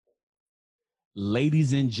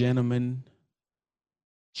Ladies and gentlemen,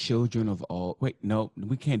 children of all. Wait, no,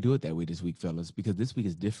 we can't do it that way this week, fellas, because this week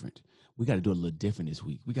is different. We got to do it a little different this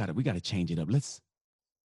week. We got to change it up.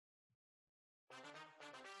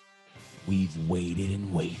 We've waited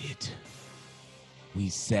and waited. We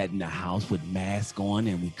sat in the house with masks on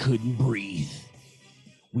and we couldn't breathe.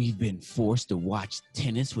 We've been forced to watch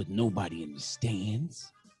tennis with nobody in the stands.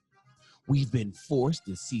 We've been forced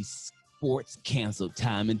to see sports canceled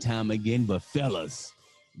time and time again. But fellas,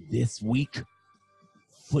 this week,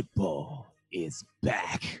 football is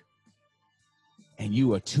back. And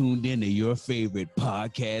you are tuned into your favorite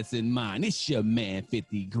podcast and mine. It's your man,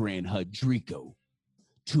 50 Grand Hadrico.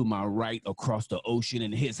 To my right, across the ocean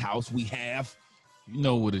in his house, we have... You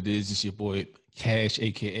know what it is. It's your boy, Cash,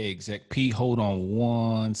 a.k.a. Exec P. Hold on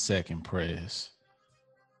 1 second, Prez.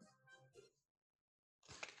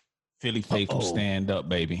 Philly faithful, stand up,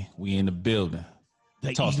 baby. We in the building.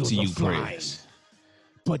 Talk to you, Prez.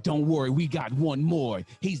 But don't worry, we got one more.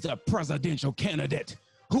 He's the presidential candidate.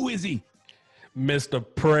 Who is he? Mr.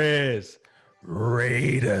 Prez,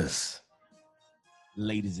 Raiders.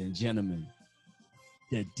 Ladies and gentlemen,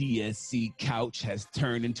 the DSC couch has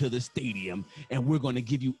turned into the stadium, and we're going to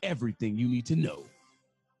give you everything you need to know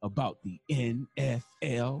about the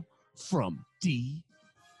NFL from DSC.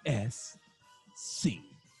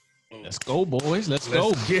 Let's go, boys. Let's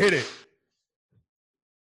go. Get it.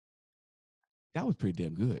 That was pretty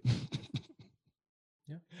damn good.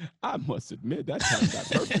 Yeah. I must admit, that sounded that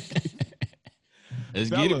perfect. Let's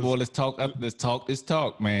get it, boy. Let's talk this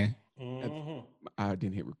talk, man. Mm-hmm. I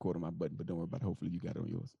didn't hit record on my button, but don't worry about it. Hopefully you got it on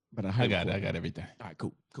yours. But I got it. I got everything. All right,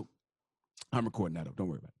 cool. I'm recording that up. Don't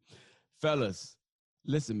worry about it. Fellas,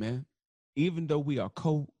 listen, man. Even though we are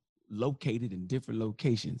co-located in different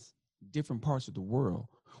locations, different parts of the world,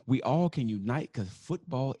 we all can unite because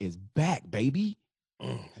football is back, baby.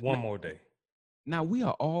 One more day. Now, we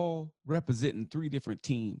are all representing 3 different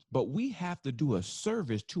teams, but we have to do a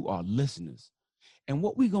service to our listeners. And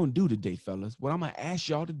what we're going to do today, fellas, what I'm going to ask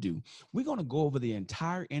y'all to do, we're going to go over the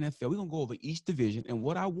entire NFL. We're going to go over each division. And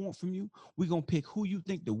what I want from you, we're going to pick who you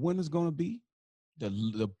think the winner's going to be,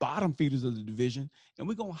 the bottom feeders of the division. And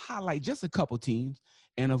we're going to highlight just a couple teams.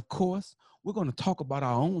 And, of course, we're going to talk about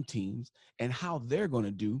our own teams and how they're going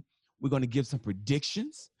to do. We're going to give some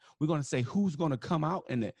predictions. We're going to say who's going to come out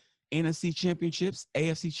in the NFC championships,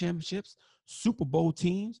 AFC championships, Super Bowl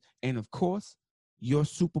teams, and, of course, your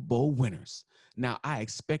Super Bowl winners. Now, I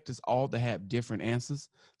expect us all to have different answers.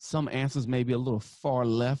 Some answers may be a little far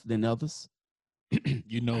left than others.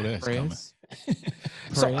 You know that's coming.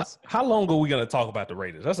 So, how long are we going to talk about the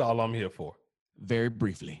Raiders? That's all I'm here for. Very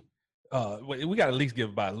briefly. We got to at least give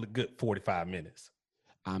about a good 45 minets.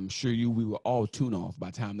 I'm sure we will all tune off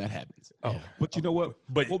by the time that happens. Oh, but you know what?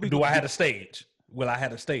 But do I have a stage? Will I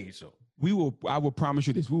have a stage, though? I will promise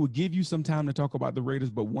you this. We will give you some time to talk about the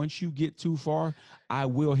Raiders, but once you get too far, I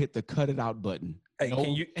will hit the cut it out button. Hey,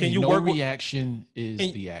 can you work reaction is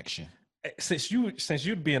the action. Since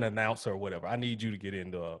you'd be an announcer or whatever, I need you to get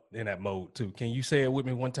in that mode too. Can you say it with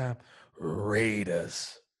me one time?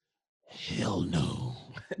 Raiders. Hell no.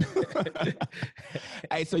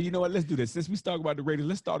 Hey, so you know what? Let's do this. Since we talk about the Raiders,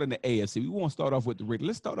 let's start in the AFC. We won't start off with the Raiders.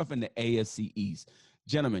 Let's start off in the AFC East.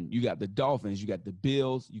 Gentlemen, you got the Dolphins, you got the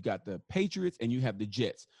Bills, you got the Patriots, and you have the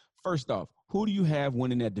Jets. First off, who do you have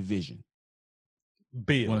winning that division?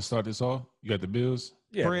 Bills. You want to start this off? You got the Bills?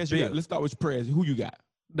 Yeah, Perez, Bills. let's start with Perez. Who you got?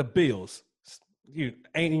 The Bills. You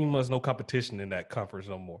ain't even much no competition in that conference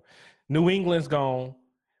no more. New England's gone.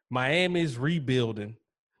 Miami's rebuilding.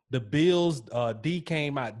 The Bills, D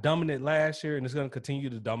came out dominant last year, and it's going to continue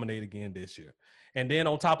to dominate again this year. And then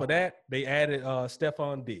on top of that, they added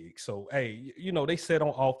Stephon Diggs. So, hey, they set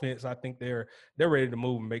on offense. I think they're ready to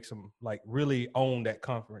move and make some, really own that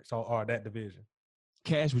conference or that division.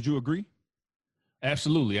 Cash, would you agree?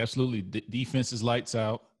 Absolutely, absolutely. Defense is lights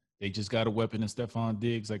out. They just got a weapon in Stephon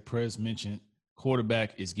Diggs, like Prez mentioned.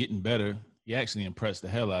 Quarterback is getting better. He actually impressed the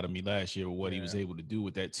hell out of me last year with what he was able to do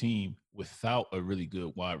with that team without a really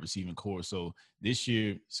good wide receiving core. So this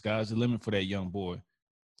year, sky's the limit for that young boy.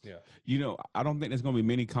 Yeah. I don't think there's going to be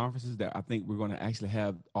many conferences that I think we're going to actually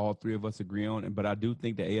have all 3 of us agree on. But I do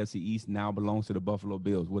think the AFC East now belongs to the Buffalo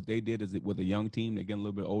Bills. What they did is with a young team, they're getting a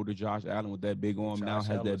little bit older. Josh Allen with that big arm now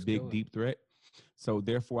has that big, deep threat. So,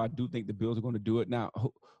 therefore, I do think the Bills are going to do it. Now,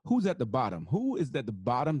 who's at the bottom? Who is at the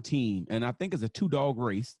bottom team? And I think it's a 2-dog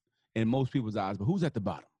race in most people's eyes. But who's at the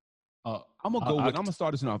bottom? I'm going to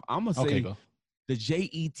start this off. I'm going to say the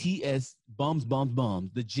Jets, bums,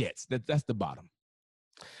 the Jets. That's the bottom.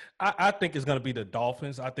 I think it's going to be the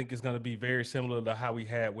Dolphins. I think it's going to be very similar to how we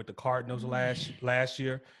had with the Cardinals last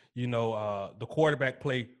year. You know, the quarterback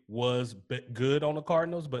play was good on the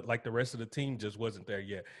Cardinals, but like the rest of the team just wasn't there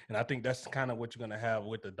yet. And I think that's kind of what you're going to have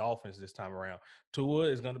with the Dolphins this time around. Tua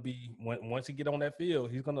is going to be once he get on that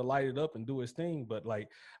field, he's going to light it up and do his thing. But like,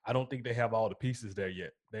 I don't think they have all the pieces there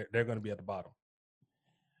yet. They're going to be at the bottom.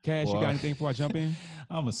 Cash, you got anything before I jump in?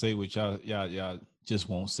 I'm gonna say what y'all just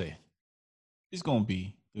won't say. It's gonna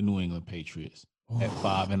be the New England Patriots at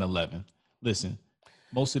 5-11. Listen,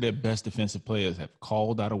 most of their best defensive players have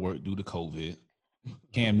called out of work due to COVID.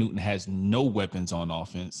 Cam Newton has no weapons on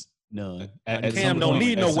offense. None. Cam don't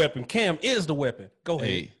need no weapon. Cam is the weapon. Go ahead.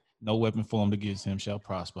 Hey, no weapon formed against him shall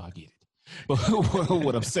prosper. I get it. But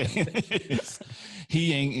what I'm saying is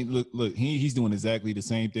he ain't look, he's doing exactly the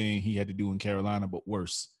same thing he had to do in Carolina, but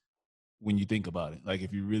worse when you think about it. Like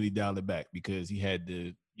if you really dial it back, because he had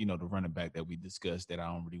the running back that we discussed that I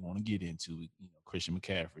don't really want to get into, Christian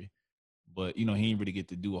McCaffrey. But he didn't really get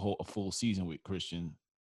to do a full season with Christian.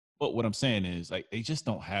 But what I'm saying is, like, they just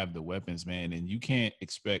don't have the weapons, man, and you can't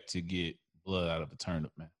expect to get blood out of a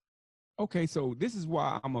turnip, man. Okay, so this is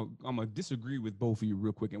why I'm a disagree with both of you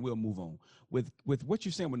real quick, and we'll move on. With what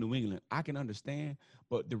you're saying with New England, I can understand,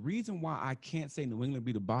 but the reason why I can't say New England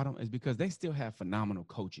be the bottom is because they still have phenomenal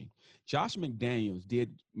coaching. Josh McDaniels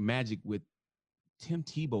did magic with Tim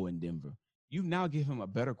Tebow in Denver. You now give him a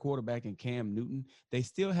better quarterback in Cam Newton. They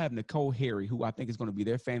still have N'Keal Harry, who I think is going to be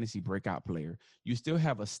their fantasy breakout player. You still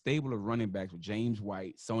have a stable of running backs with James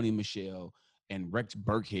White, Sony Michel, and Rex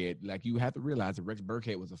Burkhead. Like, you have to realize that Rex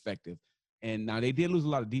Burkhead was effective. And now they did lose a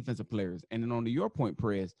lot of defensive players. And then on to your point,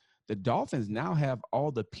 Perez, the Dolphins now have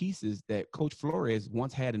all the pieces that Coach Flores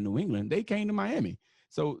once had in New England. They came to Miami.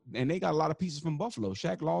 So, and they got a lot of pieces from Buffalo,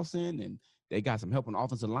 Shaq Lawson, and they got some help on the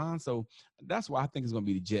offensive line. So that's why I think it's going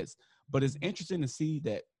to be the Jets. But it's interesting to see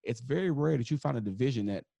that it's very rare that you find a division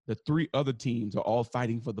that the three other teams are all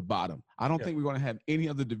fighting for the bottom. I don't think we're going to have any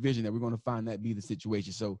other division that we're going to find that be the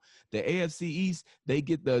situation. So the AFC East, they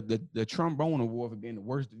get the trombone award for being the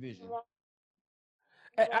worst division.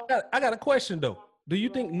 I got a question though. Do you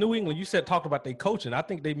think New England? You talked about their coaching. I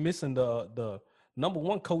think they missing the number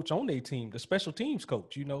one coach on their team, the special teams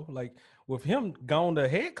coach. Like with him gone the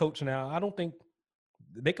head coach now, I don't think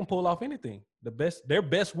they can pull off anything. Their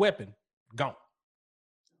best weapon gone.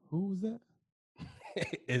 Who was that?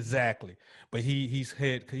 Exactly. But he's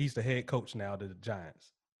the head coach now to the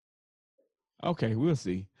Giants. Okay, we'll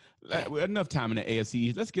see. Enough time in the AFC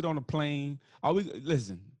East. Let's get on the plane.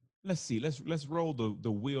 Listen. Let's see. Let's roll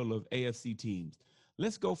the wheel of AFC teams.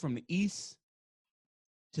 Let's go from the East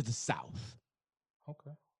to the South.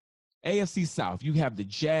 Okay. AFC South, you have the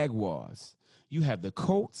Jaguars, you have the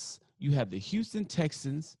Colts, you have the Houston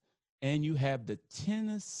Texans, and you have the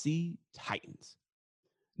Tennessee Titans.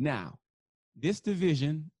 Now, this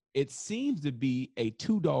division, it seems to be a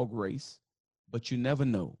two-dog race, but you never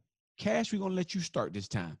know. Cash, we're going to let you start this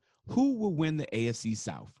time. Who will win the AFC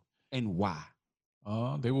South and why?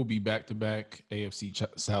 They will be back-to-back AFC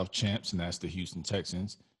South champs, and that's the Houston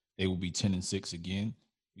Texans. They will be 10-6 again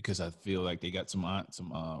because I feel like they got some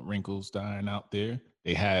wrinkles dying out there.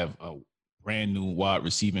 They have a brand new wide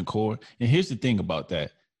receiving core. And here's the thing about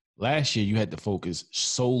that. Last year, you had to focus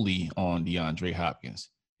solely on DeAndre Hopkins.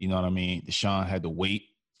 You know what I mean? Deshaun had to wait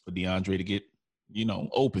for DeAndre to get,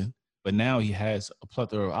 open. But now he has a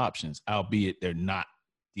plethora of options, albeit they're not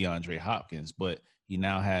DeAndre Hopkins. But he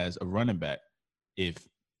now has a running back. If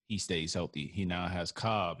he stays healthy, he now has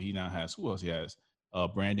Cobb. He now has, who else he has?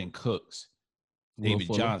 Brandon Cooks,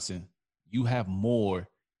 David Johnson. You have more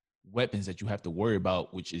weapons that you have to worry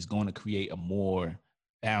about, which is going to create a more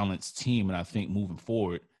balanced team. And I think moving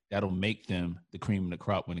forward, that'll make them the cream of the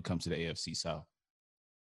crop when it comes to the AFC South.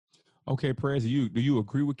 Okay, Perez, do you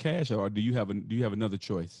agree with Cash, or do you have another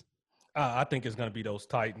choice? I think it's going to be those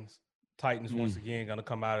Titans. Titans once again going to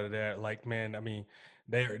come out of there. Like, man, I mean,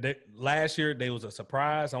 they last year they was a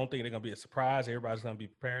surprise. I don't think they're going to be a surprise. Everybody's going to be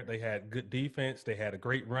prepared. They had good defense. They had a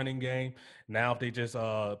great running game. Now if they just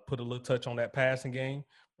put a little touch on that passing game,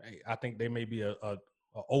 I think they may be a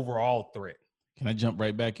overall threat. Can I jump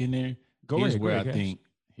right back in there? Here's where I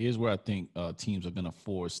think teams are going to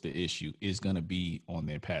force the issue is going to be on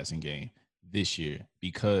their passing game this year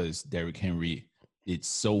because Derrick Henry did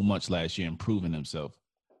so much last year improving himself.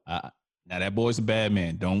 Now that boy's a bad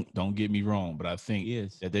man. Don't get me wrong, but I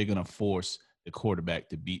think that they're going to force the quarterback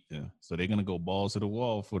to beat them. So they're going to go balls to the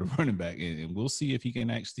wall for the running back, and we'll see if he can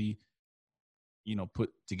actually,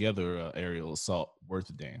 put together an aerial assault worth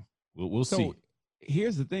a damn. We'll see.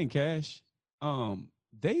 Here's the thing, Cash.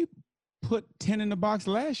 They put 10 in the box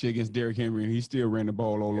last year against Derrick Henry, and he still ran the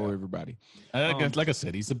ball all over everybody. I guess, like I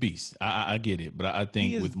said, he's a beast. I get it, but I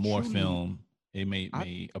think with more film, it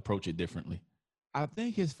may approach it differently. I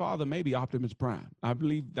think his father may be Optimus Prime. I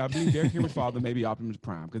believe Derrick Henry's father may be Optimus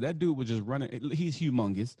Prime because that dude was just running. He's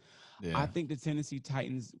humongous. Yeah. I think the Tennessee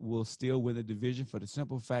Titans will still win the division for the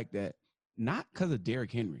simple fact that not because of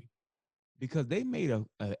Derrick Henry, because they made an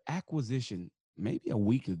acquisition maybe a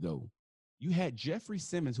week ago. You had Jeffrey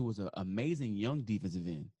Simmons, who was an amazing young defensive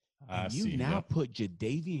end. And you now put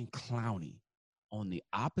Jadeveon Clowney on the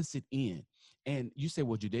opposite end. And you say,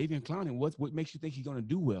 well, Jadeveon Clowney, what makes you think he's going to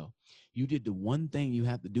do well? You did the one thing you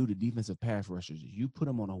have to do to defensive pass rushers. You put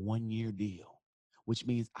him on a 1-year deal, which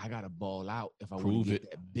means I got to ball out if I want to get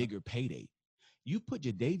that bigger payday. You put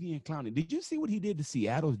Jadeveon Clowney. Did you see what he did to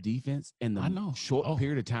Seattle's defense in the short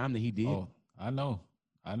period of time that he did? Oh, I know.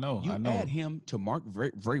 You add him to Mark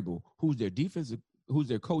Vrabel, who's their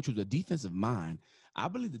coach, who's a defensive mind. I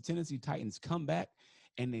believe the Tennessee Titans come back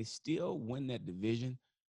and they still win that division.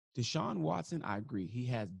 Deshaun Watson, I agree. He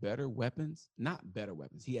has better weapons, not better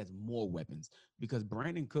weapons. He has more weapons because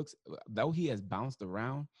Brandon Cooks, though he has bounced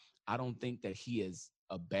around, I don't think that he is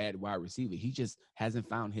a bad wide receiver. He just hasn't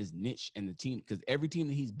found his niche in the team because every team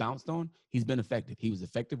that he's bounced on, he's been effective. He was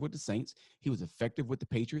effective with the Saints. He was effective with the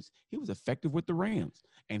Patriots. He was effective with the Rams,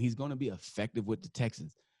 and he's going to be effective with the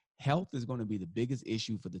Texans. Health is going to be the biggest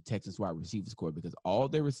issue for the Texans wide receivers corps because all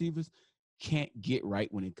their receivers can't get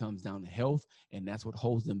right when it comes down to health, and that's what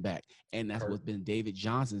holds them back. And that's what's been David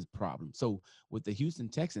Johnson's problem. So with the Houston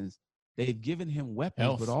Texans, they've given him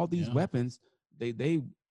weapons, but all these weapons,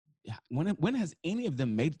 when has any of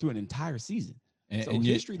them made it through an entire season? And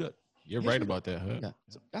you're right about that, huh? Yeah.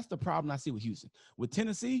 So that's the problem I see with Houston. With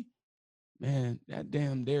Tennessee, man, that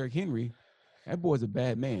damn Derrick Henry, that boy's a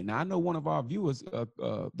bad man. Now I know one of our viewers,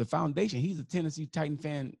 the Foundation, he's a Tennessee Titan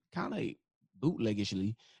fan, kind of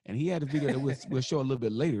bootleggishly, and he had a video that we'll show a little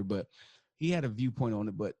bit later, but he had a viewpoint on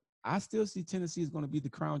it. But I still see Tennessee is going to be the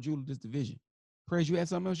crown jewel of this division. Prez, you had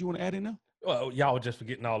something else you want to add in there? Well, y'all just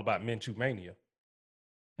forgetting all about Minshew Mania.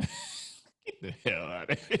 Get the hell out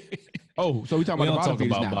of here. Oh, so we're talking about the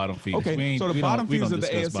bottom feeders now. Okay, so the bottom feeders of the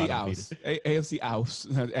AFC out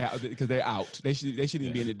because they're out. They shouldn't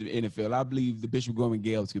even be in the NFL. I believe the Bishop Gorman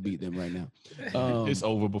Gales could beat them right now. It's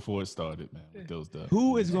over before it started, man. With those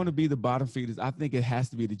who is going to be the bottom feeders? I think it has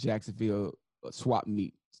to be the Jacksonville swap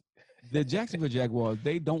meet. The Jacksonville Jaguars,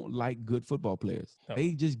 they don't like good football players. No.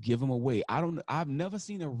 They just give them away. I've never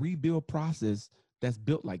seen a rebuild process that's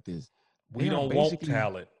built like this. We don't want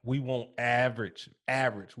talent. We want average.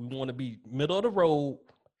 We want to be middle of the road,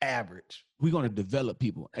 average. We're going to develop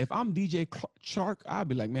people. If I'm DJ Chark, I'd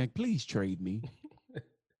be like, man, please trade me.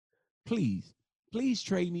 Please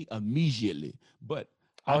trade me immediately. But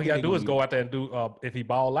all you got to do is go out there and do, if he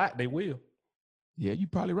ball out, they will. Yeah, you're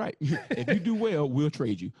probably right. If you do well, we'll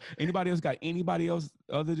trade you. Anybody else got anybody else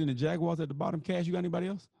other than the Jaguars at the bottom? Cash, you got anybody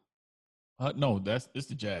else? No, it's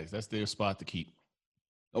the Jags. That's their spot to keep.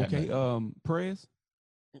 Okay, Perez?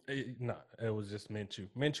 No, it was just Minshew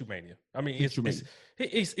Mania. I mean, he's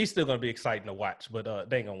still going to be exciting to watch, but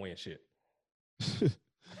they ain't going to win shit.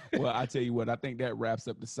 Well, I tell you what, I think that wraps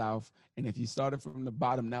up the South. And if you started from the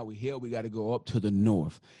bottom, now we got to go up to the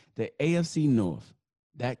North. The AFC North,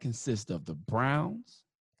 that consists of the Browns,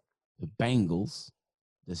 the Bengals,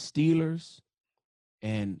 the Steelers,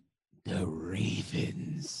 and the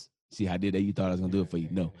Ravens. See how I did that? You thought I was going to do it for you.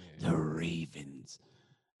 No, the Ravens.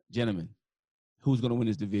 Gentlemen, who's going to win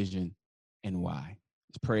this division and why?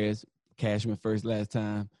 It's Perez. Cash went first last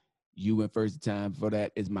time. You went first the time before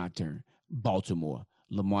that. It's my turn. Baltimore.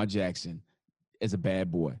 Lamar Jackson is a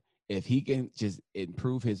bad boy. If he can just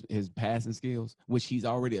improve his passing skills, which he's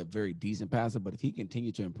already a very decent passer, but if he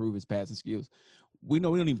continues to improve his passing skills, we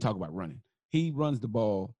don't even talk about running. He runs the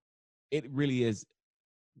ball. It really is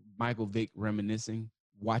Michael Vick reminiscing.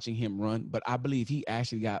 Watching him run, but I believe he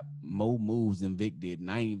actually got more moves than Vic did,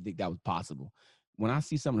 and I didn't even think that was possible. When I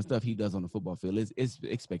see some of the stuff he does on the football field, it's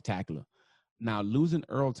spectacular. Now, losing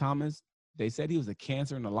Earl Thomas, they said he was a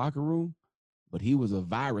cancer in the locker room, but he was a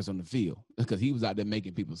virus on the field because he was out there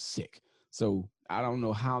making people sick. So I don't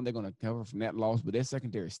know how they're going to cover from that loss, but their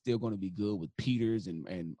secondary is still going to be good with Peters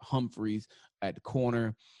and Humphreys at the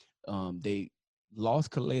corner. They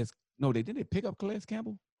lost Calais. No, they didn't pick up Calais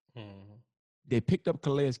Campbell. Mm-hmm. They picked up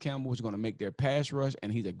Calais Campbell, which is going to make their pass rush,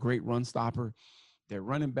 and he's a great run stopper. Their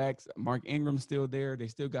running backs, Mark Ingram's still there. They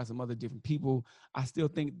still got some other different people. I still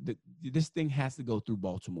think that this thing has to go through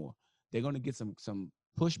Baltimore. They're going to get some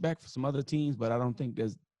pushback for some other teams, but I don't think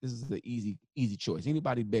this is the easy choice.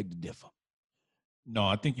 Anybody beg to differ? No,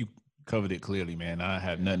 I think you covered it clearly, man. I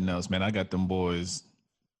have nothing else, man. I got them boys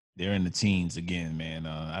they're in the teens again, man.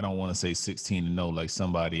 I don't want to say 16-0 like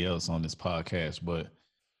somebody else on this podcast, but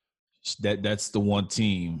that's the one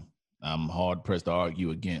team I'm hard pressed to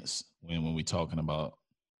argue against when we're talking about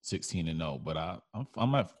 16-0. But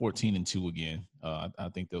I'm at 14-2 again. I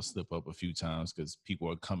think they'll slip up a few times because people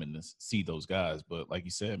are coming to see those guys. But like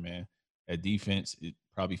you said, man, at defense, it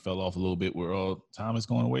probably fell off a little bit where all time is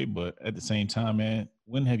going away. But at the same time, man,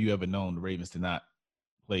 when have you ever known the Ravens to not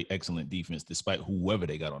play excellent defense despite whoever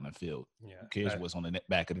they got on the field? Yeah, Who cares what's on the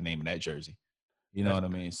back of the name of that jersey? You know what I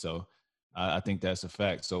mean? So I think that's a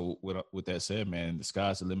fact. So with that said, man, the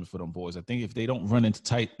sky's the limit for them boys. I think if they don't run into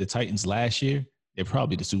the Titans last year, they're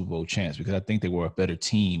probably the Super Bowl chance because I think they were a better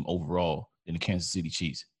team overall than the Kansas City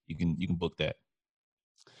Chiefs. You can book that.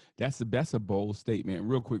 That's a bold statement.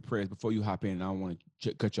 Real quick, Prez, before you hop in, I don't want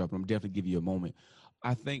to cut you off, but I'm definitely give you a moment.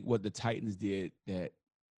 I think what the Titans did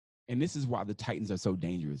and this is why the Titans are so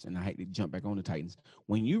dangerous, and I hate to jump back on the Titans.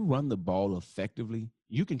 When you run the ball effectively,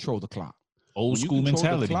 you control the clock. Old school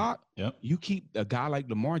mentality. The clock, yep. You keep a guy like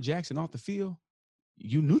Lamar Jackson off the field,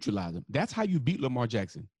 you neutralize him. That's how you beat Lamar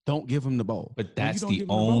Jackson. Don't give him the ball. But that's the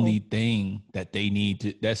only thing that they need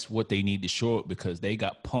to. That's what they need to show up because they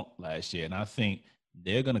got punked last year, and I think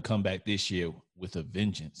they're gonna come back this year with a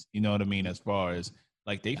vengeance. You know what I mean? As far as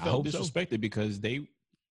like they felt disrespected because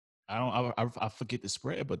I forget the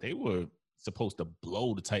spread, but they were supposed to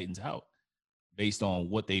blow the Titans out based on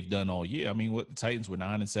what they've done all year. I mean, what the Titans were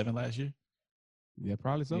 9-7 last year. Yeah,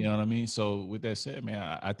 probably so. You know what I mean? So with that said,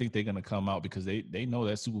 man, I think they're gonna come out because they know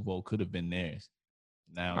that Super Bowl could have been theirs.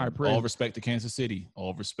 Now, all respect to Kansas City,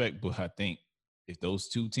 all respect, but I think if those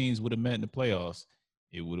two teams would have met in the playoffs,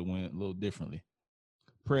 it would have went a little differently.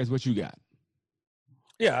 Prez, what you got?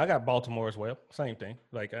 Yeah, I got Baltimore as well. Same thing.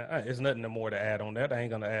 Like, it's nothing more to add on that. I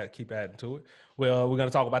ain't gonna keep adding to it. Well, we're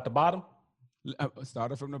gonna talk about the bottom.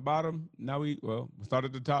 Started from the bottom. Now we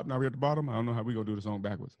started at the top. Now we're at the bottom. I don't know how we gonna do the song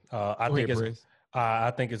backwards. I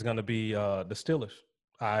think it's gonna be the Steelers.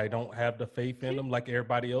 I don't have the faith in them like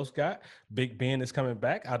everybody else got. Big Ben is coming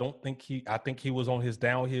back. I think he was on his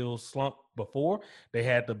downhill slump before. They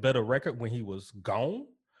had the better record when he was gone.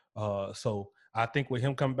 So I think with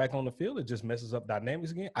him coming back on the field, it just messes up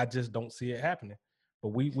dynamics again. I just don't see it happening. But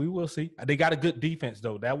we will see. They got a good defense,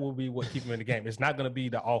 though. That will be what keeps them in the game. It's not going to be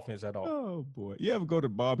the offense at all. Oh, boy. You ever go to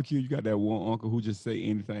barbecue? You got that one uncle who just say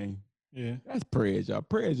anything. Yeah. That's Prez, y'all.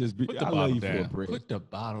 Prez just be – I love you for Prez. Put the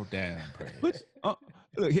bottle down, Prez.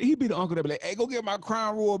 Look, he be the uncle that be like, hey, go get my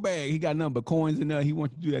Crown Royal bag. He got nothing but coins in there. He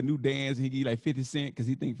wants to do that new dance. He give you like 50 cents because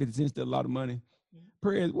he think 50 cents still a lot of money.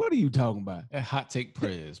 Prez, what are you talking about? That hot take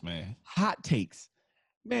Prez, man. Hot takes.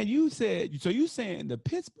 Man, you saying the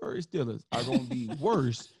Pittsburgh Steelers are going to be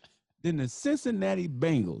worse than the Cincinnati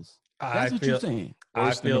Bengals. That's what you're saying.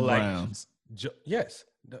 Worse than the Browns. Yes.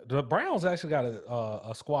 The Browns actually got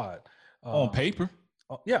a squad. On paper.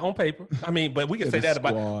 Yeah, on paper. I mean, but we can say that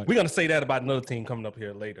about we're gonna say that about another team coming up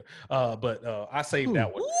here later. But I saved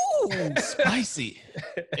that one. Ooh, spicy.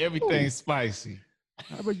 Everything's spicy.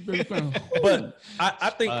 But I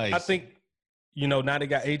think now they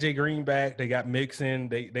got AJ Green back. They got Mixon.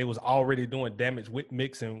 They was already doing damage with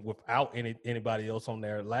Mixon without anybody else on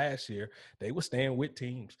there last year. They were staying with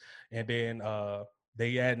teams, and then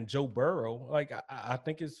they adding Joe Burrow. Like I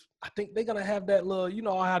think they're gonna have that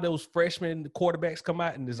little, how those freshman quarterbacks come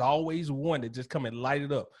out and there's always one that just come and light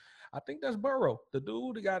it up. I think that's Burrow. The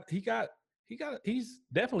dude he's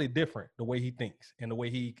definitely different the way he thinks and the way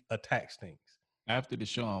he attacks things. After the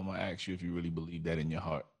show, I'm gonna ask you if you really believe that in your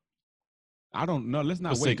heart. I don't know. Let's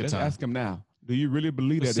not wait. Let's ask him now. Do you really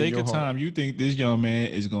believe that in your heart? For sake of time, you think this young man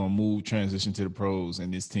is gonna transition to the pros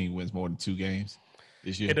and this team wins more than 2 games?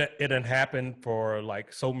 This year? It didn't happen for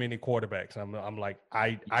like so many quarterbacks. I'm like,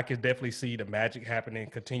 I could definitely see the magic happening,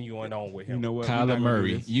 continuing on with him. You know what? Kyler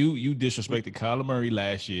Murray. You disrespected Kyler Murray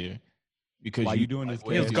last year because why you doing this?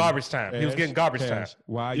 It was garbage time. He was getting garbage time.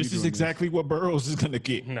 Why? This is exactly what Burrows is gonna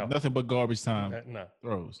get. No. Nothing but garbage time. No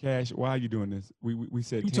throws. Cash, why are you doing this? We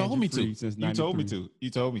said you told me to. Since you told me to. You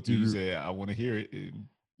told me to. You said I want to hear it.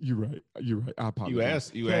 You're right. I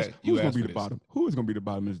apologize. You asked. Who's gonna be the bottom? Who is gonna be the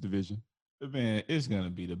bottom of this division? Man, it's gonna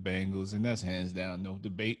be the Bengals, and that's hands down, no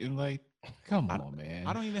debate. And like, come on, man.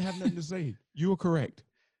 I don't even have nothing to say. You are correct.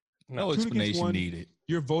 No explanation needed.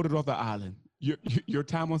 You're voted off the island. Your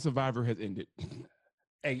time on Survivor has ended.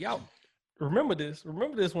 Hey, y'all, remember this.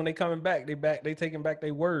 Remember this when they coming back. They taking back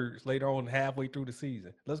their words later on halfway through the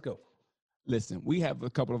season. Let's go. Listen, we have a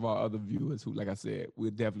couple of our other viewers who, like I said, we'll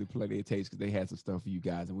definitely play their takes because they had some stuff for you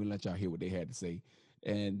guys, and we'll let y'all hear what they had to say.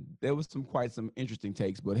 And there was quite some interesting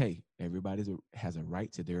takes, but hey, everybody has a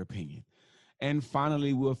right to their opinion. And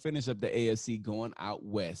finally, we'll finish up the AFC going out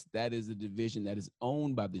west. That is a division that is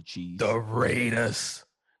owned by the Chiefs. The Raiders.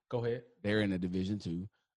 Go ahead. They're in a division too.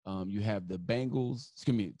 You have the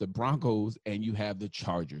the Broncos, and you have the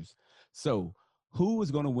Chargers. So who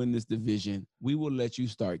is going to win this division? We will let you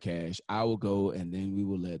start, Cash. I will go, and then we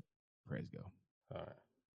will let Prez go. All right.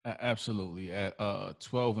 Absolutely. At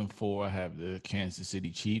 12-4, I have the Kansas City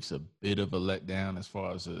Chiefs. A bit of a letdown as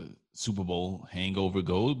far as a Super Bowl hangover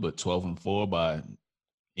goes, but 12-4 by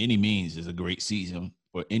any means is a great season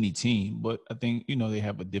for any team. But I think, they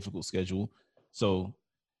have a difficult schedule. So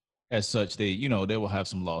as such, they will have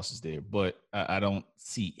some losses there. But I don't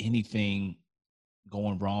see anything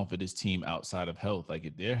going wrong for this team outside of health. Like,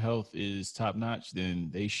 if their health is top notch, then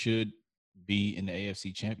they should be in the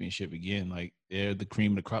AFC Championship again. Like, they're the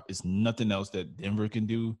cream of the crop. It's nothing else that Denver can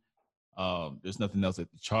do. There's nothing else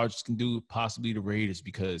that the Chargers can do, possibly the Raiders,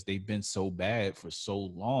 because they've been so bad for so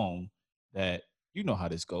long that you know how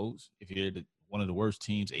this goes. If you're one of the worst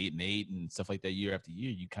teams, 8-8 and stuff like that year after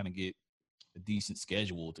year, you kind of get a decent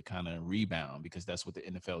schedule to kind of rebound, because that's what the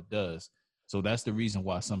NFL does. So that's the reason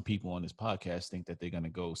why some people on this podcast think that they're going to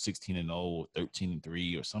go 16-0 or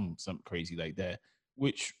 13-3 or something crazy like that,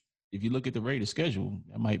 which, if you look at the Raiders schedule,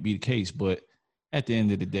 that might be the case. But at the end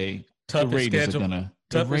of the day, the Raiders are gonna.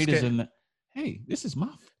 The Raiders are. Hey, this is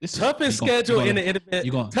toughest schedule in the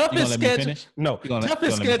NFL. Toughest schedule. No,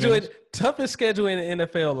 toughest schedule in the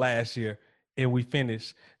NFL last year, and we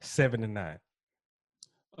finished 7-9.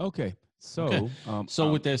 Okay, so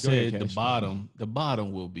with that said, the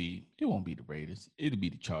bottom will be. It won't be the Raiders. It'll be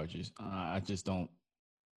the Chargers.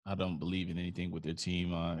 I don't believe in anything with their team.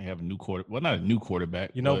 They have a new not a new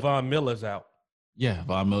quarterback. Von Miller's out. Yeah,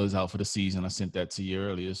 Von Miller's out for the season. I sent that to you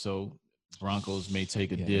earlier. So Broncos may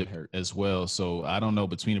take a dip as well. So I don't know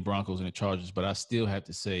between the Broncos and the Chargers, but I still have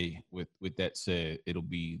to say, with that said, it'll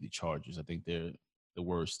be the Chargers. I think they're the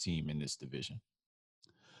worst team in this division.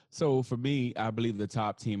 So for me, I believe the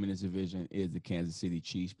top team in this division is the Kansas City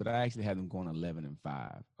Chiefs, but I actually had them going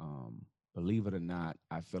 11-5. Believe it or not,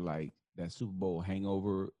 I feel like that Super Bowl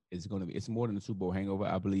hangover is going to be, it's more than a Super Bowl hangover.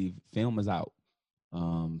 I believe film is out.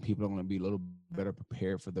 People are going to be a little better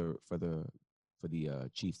prepared for the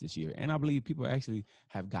Chiefs this year. And I believe people actually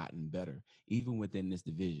have gotten better, even within this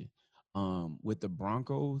division. With the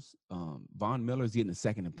Broncos, Von Miller is getting a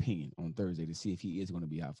second opinion on Thursday to see if he is going to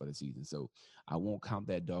be out for the season. So I won't count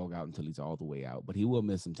that dog out until he's all the way out, but he will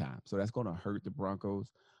miss some time. So that's going to hurt the Broncos.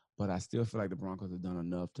 But I still feel like the Broncos have done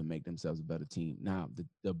enough to make themselves a better team. Now,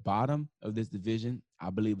 the bottom of this division,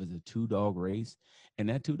 I believe, is a two-dog race. And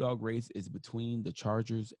that two-dog race is between the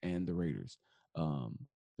Chargers and the Raiders. The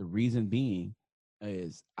reason being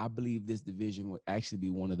is I believe this division will actually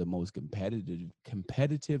be one of the most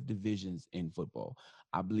competitive divisions in football.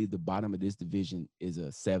 I believe the bottom of this division is a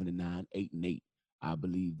 7-9, 8-8. I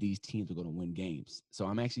believe these teams are going to win games. So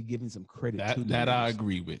I'm actually giving some credit to them. That I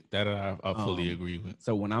agree with. That I fully agree with.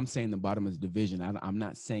 So when I'm saying the bottom of the division, I'm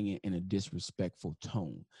not saying it in a disrespectful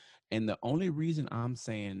tone. And the only reason I'm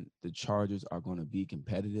saying the Chargers are going to be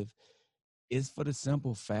competitive is for the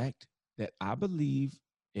simple fact that I believe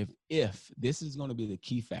if this is going to be the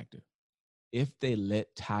key factor, if they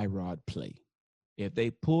let Tyrod play. If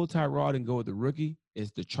they pull Tyrod and go with the rookie,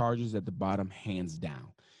 it's the Chargers at the bottom, hands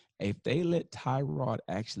down. If they let Tyrod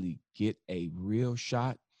actually get a real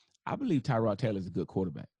shot, I believe Tyrod Taylor is a good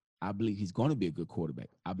quarterback. I believe he's going to be a good quarterback.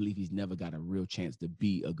 I believe he's never got a real chance to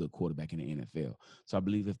be a good quarterback in the NFL. So I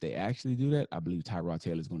believe if they actually do that, I believe Tyrod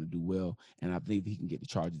Taylor is going to do well, and I believe he can get the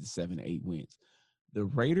Chargers to 7 to 8 wins. The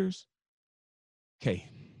Raiders, okay,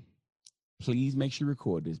 please make sure you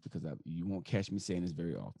record this because you won't catch me saying this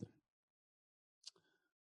very often.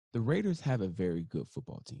 The Raiders have a very good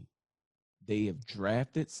football team. They have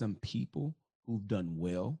drafted some people who've done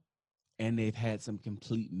well, and they've had some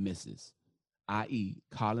complete misses, i.e.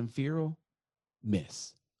 Colin Farrell,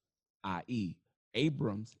 miss, i.e.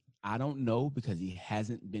 Abrams, I don't know because he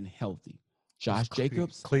hasn't been healthy. Josh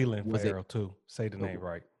Jacobs. Cleveland Farrell, too. Say the name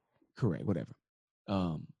right. Correct, whatever.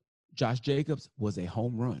 Josh Jacobs was a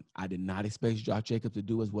home run. I did not expect Josh Jacobs to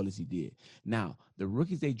do as well as he did. Now, the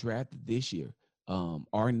rookies they drafted this year,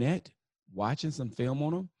 Arnett, watching some film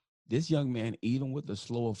on him, this young man, even with the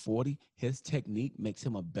slower 40, his technique makes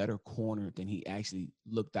him a better corner than he actually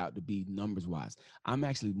looked out to be numbers-wise. I'm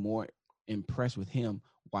actually more impressed with him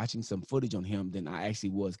watching some footage on him than I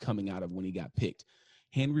actually was coming out of when he got picked.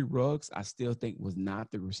 Henry Ruggs, I still think was not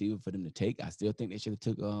the receiver for them to take. I still think they should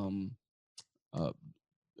have took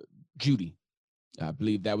Judy. I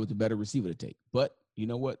believe that was the better receiver to take. But you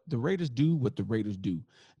know what? The Raiders do what the Raiders do.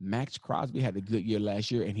 Max Crosby had a good year last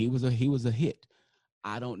year, and he was a hit.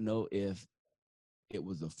 I don't know if it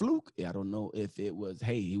was a fluke. I don't know if it was,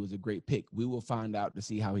 hey, he was a great pick. We will find out to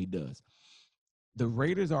see how he does. The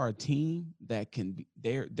Raiders are a team that can be,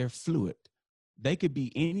 they're fluid. They could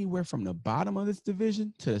be anywhere from the bottom of this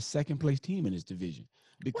division to the second place team in this division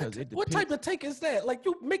because what type of take is that? Like,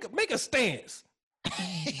 you make a stance.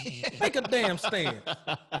 Make a damn stance.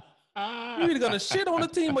 You either gonna shit on the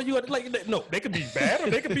team or you like, no, they could be bad or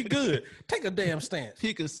they could be good. Take a damn stance.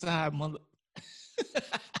 Pick a side, mother.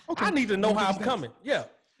 Okay. I need to know how I'm coming. Yeah.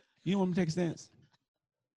 You want me to take a stance?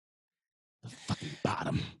 The fucking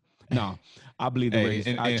bottom. No, I believe the Raiders.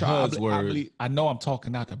 In Hud's words, I know I'm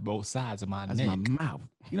talking out to both sides of my neck. My mouth.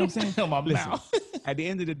 You know what I'm saying? My Listen, mouth. at the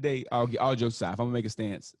end of the day, all jokes aside, if I'm gonna make a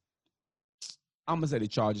stance, I'm gonna say the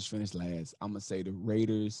Chargers finish last. I'm gonna say the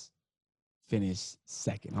Raiders finish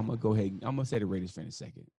second. I'm gonna say the Raiders finish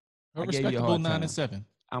second. A respectable 9-7.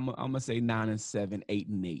 I'm gonna say 9-7,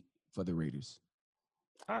 8-8 for the Raiders.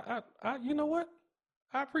 I you know what?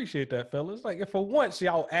 I appreciate that, fellas. Like, if for once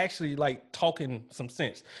y'all actually like talking some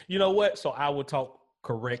sense. You know what? So I will talk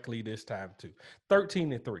correctly this time too.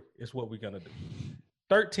 13-3 is what we're gonna do.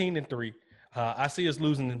 13-3. I see us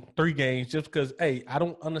losing 3 games just because, hey, I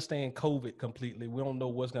don't understand COVID completely. We don't know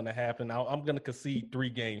what's going to happen. I'm going to concede 3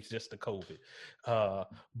 games just to COVID.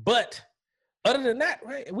 But other than that,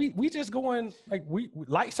 right, we just going like we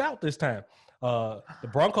lights out this time. The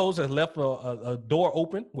Broncos have left a door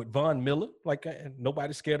open with Von Miller. Like,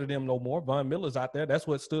 nobody's scared of them no more. Von Miller's out there. That's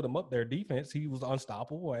what stood him up. Their defense. He was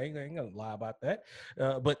unstoppable. I ain't going to lie about that.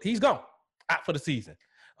 But he's gone out for the season.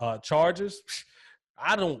 Chargers,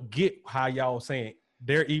 I don't get how y'all saying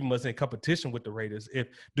they're even was in competition with the Raiders.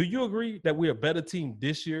 Do you agree that we're a better team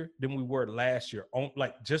this year than we were last year? On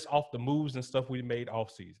like just off the moves and stuff we made off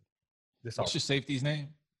season. What's your safety's name?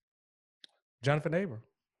 Jonathan Abram.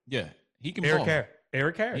 Yeah, he can Eric ball.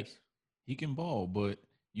 Eric Harris. He can ball, but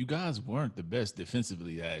you guys weren't the best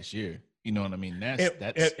defensively last year. You know what I mean? That's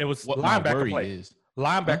it was what my linebacker worry play. is.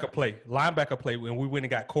 Linebacker play when we went and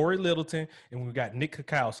got Corey Littleton and we got Nick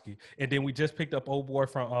Kukowski, and then we just picked up old boy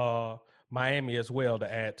from Miami as well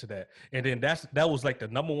to add to that. And then that was like the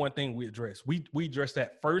number one thing we addressed. We addressed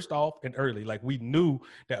that first off and early. Like, we knew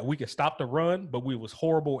that we could stop the run, but we was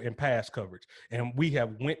horrible in pass coverage, and we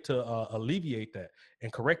have went to alleviate that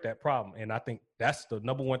and correct that problem. And I think that's the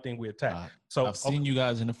number one thing we attacked. So I've seen you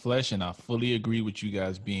guys in the flesh, and I fully agree with you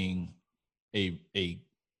guys being a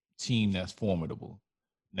team that's formidable.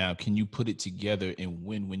 Now, can you put it together and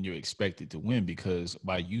win when you're expected to win? Because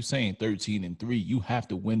by you saying 13-3, you have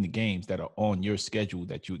to win the games that are on your schedule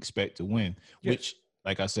that you expect to win, yes. Which,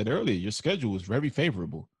 like I said earlier, your schedule is very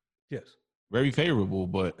favorable. Yes. Very favorable,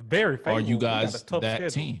 but very favorable. Are you guys that schedule.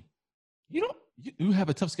 team? You have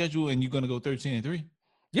a tough schedule and you're going to go 13-3?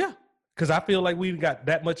 Yeah, because I feel like we got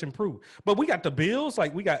that much improved. But we got the Bills,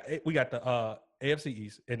 like we got the AFC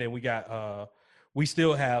East, and then we got we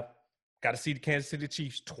still have got to see the Kansas City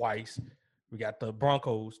Chiefs twice. We got the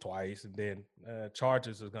Broncos twice, and then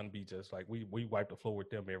Chargers is going to be just like we wipe the floor with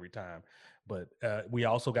them every time. But we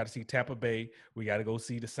also got to see Tampa Bay. We got to go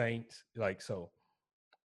see the Saints. Like, so.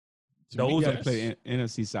 Those are play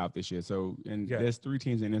NFC South this year. So, there's 3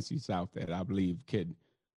 teams in NFC South that I believe could,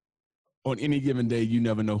 on any given day, you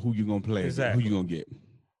never know who you're going to play, exactly. who you're going to get.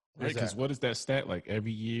 Right, because what is that stat? Like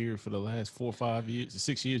every year for the last 4 or 5 years,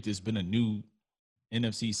 6 years, there's been a new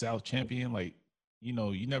NFC South champion. Like, you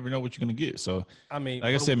never know what you're going to get. So, I mean,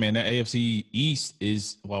 like I said, man, that AFC East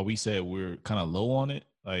is, while we said we're kind of low on it,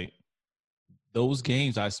 like those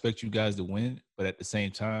games, I expect you guys to win. But at the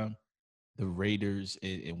same time, the Raiders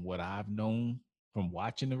and what I've known from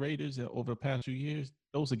watching the Raiders over the past few years,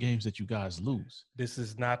 those are games that you guys lose. This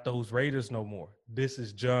is not those Raiders no more. This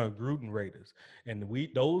is John Gruden Raiders. And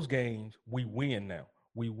those games, we win now.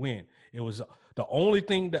 We win. It was the only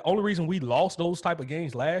reason we lost those type of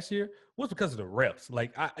games last year was because of the refs.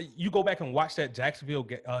 Like, you go back and watch that Jacksonville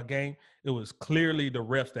game, it was clearly the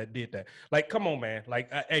refs that did that. Like, come on, man.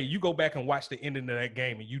 Like, hey, you go back and watch the ending of that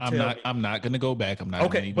game, and you tell me. I'm not going to go back. I'm not.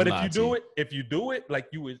 Okay, but if you do it, like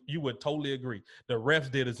you would totally agree. The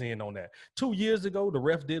refs did us in on that. 2 years ago, the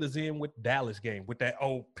refs did us in with Dallas game with that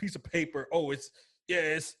piece of paper. Oh, it's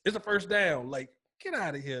a first down. Like, get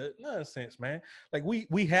out of here. Nonsense, man. Like,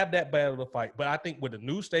 we have that battle to fight. But I think with a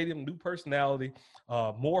new stadium, new personality,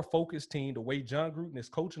 more focused team, the way John Gruden is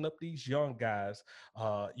coaching up these young guys,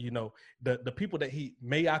 the people that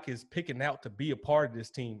Mayock is picking out to be a part of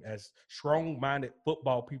this team as strong-minded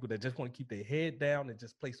football people that just want to keep their head down and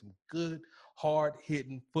just play some good,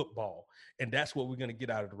 hard-hitting football. And that's what we're going to get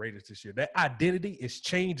out of the Raiders this year. That identity is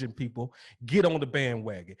changing, people. Get on the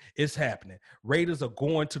bandwagon. It's happening. Raiders are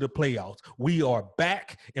going to the playoffs. We are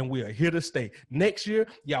back, and we are here to stay. Next year,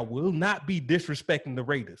 y'all will not be disrespecting the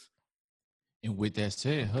Raiders. And with that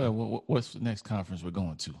said, what's the next conference we're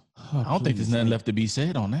going to? Oh, I don't think there's nothing left to be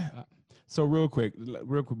said on that. So real quick,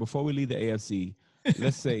 before we leave the AFC,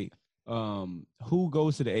 let's say who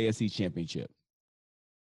goes to the AFC Championship?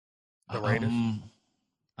 The Raiders.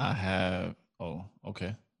 I have. Oh,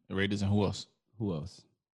 okay. The Raiders and who else? Who else?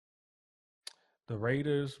 The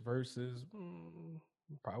Raiders versus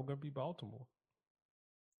probably gonna be Baltimore.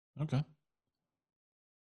 Okay.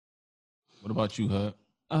 What about you, Hud?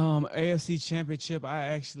 AFC Championship. I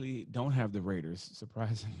actually don't have the Raiders,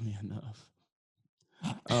 surprisingly enough.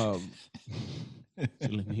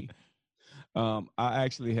 Silly me. I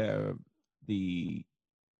actually have the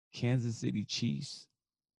Kansas City Chiefs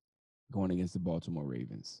going against the Baltimore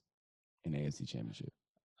Ravens in the AFC Championship.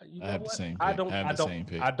 You know I have what? the same pick. I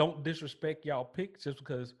Pick. I don't disrespect y'all picks just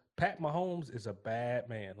because Pat Mahomes is a bad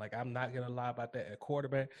man. Like, I'm not gonna lie about that. At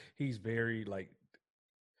quarterback, he's very like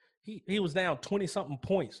he was down 20-something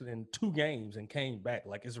points in 2 games and came back.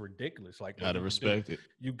 Like, it's ridiculous. Like, Gotta respect it.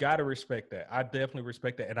 You gotta respect that. I definitely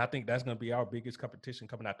respect that, and I think that's gonna be our biggest competition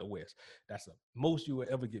coming out the West. That's the most you will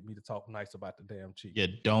ever get me to talk nice about the damn Chiefs. You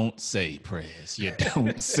don't say, Prez. You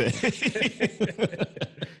don't say.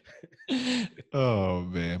 Oh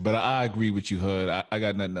man, but I agree with you, Hud. I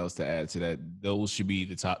got nothing else to add to that. Those should be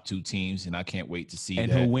the top 2 teams, and I can't wait to see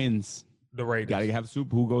and that. who wins? The Raiders. Gotta have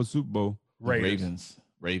who goes Super Bowl? Ravens.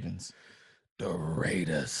 The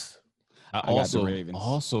Raiders. I got the Ravens.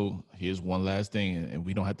 Also, here's one last thing, and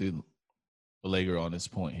we don't have to belabor on this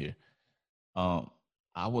point here.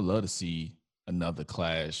 I would love to see another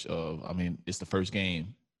clash of. I mean, it's the first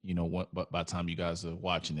game. You know what? But by the time you guys are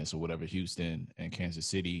watching this or whatever, Houston and Kansas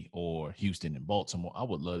City or Houston and Baltimore, I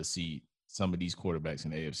would love to see some of these quarterbacks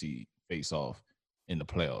in the AFC face off in the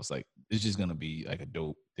playoffs. Like, it's just gonna be like a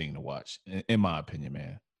dope thing to watch, in my opinion,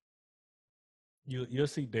 man. You'll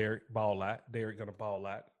see Derek ball out. Derek gonna ball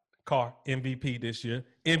out. Carr MVP this year.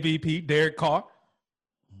 MVP Derek Carr.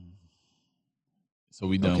 So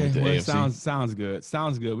we done with the AFC. Sounds good.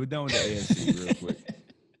 Sounds good. We're done with the AFC real quick.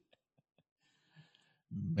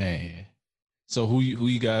 Man. So who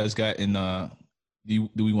you guys got in do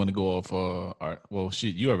we want to go off well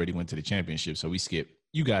shit, you already went to the championship, so we skip.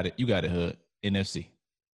 You got it, Hud. NFC.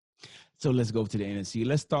 So let's go to the NFC.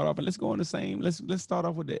 Let's start off and let's go on the same. Let's start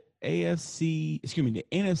off with the the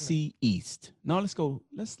NFC East. No, let's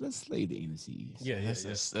slay the NFC East. Yeah,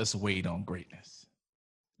 let's wait on greatness.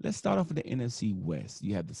 Let's start off with the NFC West.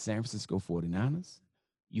 You have the San Francisco 49ers,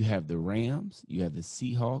 you have the Rams, you have the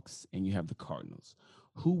Seahawks, and you have the Cardinals.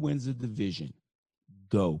 Who wins the division?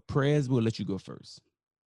 Go. Prez, we'll let you go first.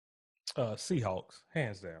 Seahawks,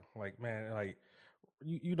 hands down. Like, man, like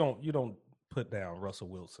you don't put down Russell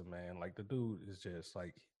Wilson, man. Like, the dude is just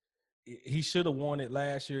like, he should have won it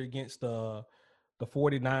last year against the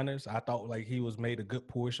 49ers. I thought like he was made a good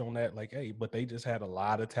push on that. Like, hey, but they just had a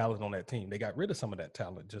lot of talent on that team. They got rid of some of that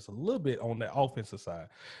talent just a little bit on the offensive side.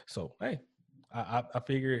 So, hey, I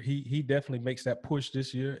figure he definitely makes that push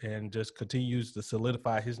this year and just continues to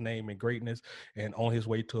solidify his name and greatness and on his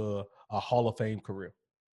way to a Hall of Fame career.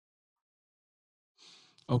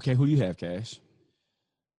 Okay, who do you have, Cash?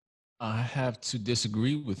 I have to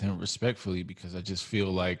disagree with him respectfully because I just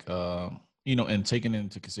feel like, and taking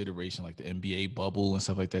into consideration like the NBA bubble and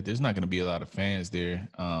stuff like that, there's not going to be a lot of fans there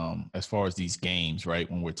as far as these games, right,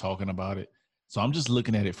 when we're talking about it. So I'm just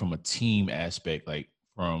looking at it from a team aspect, like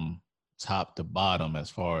from top to bottom as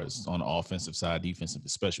far as on the offensive side, defensive,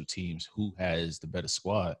 and special teams, who has the better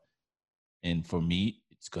squad. And for me,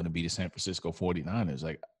 it's going to be the San Francisco 49ers.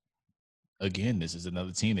 Like, again, this is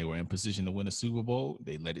another team. They were in position to win a Super Bowl.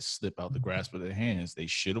 They let it slip out the grasp of their hands. They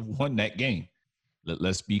should have won that game.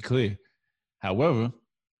 Let's be clear. However,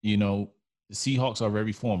 the Seahawks are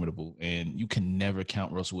very formidable, and you can never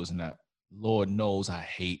count Russell Wilson out. Lord knows I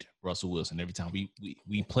hate Russell Wilson. Every time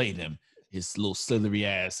we play them, his little slithery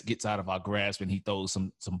ass gets out of our grasp, and he throws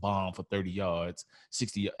some bomb for 30 yards,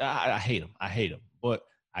 60 yards. I hate him. But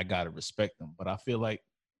I got to respect them. But I feel like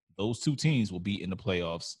those two teams will be in the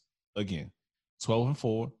playoffs again. 12-4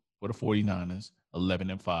 for the 49ers,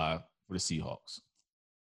 11-5 for the Seahawks.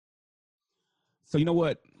 So you know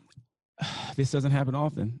what? This doesn't happen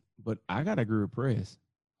often, but I got to agree with Prez.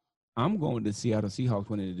 I'm going to Seattle Seahawks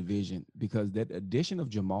winning the division because that addition of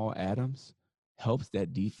Jamal Adams helps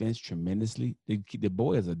that defense tremendously. The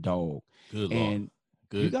boy is a dog. Good and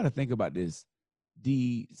Good. You got to think about this.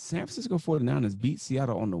 The San Francisco 49ers beat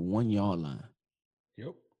Seattle on the 1 yard line.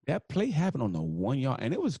 Yep. That play happened on the 1 yard,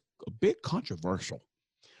 and it was a bit controversial.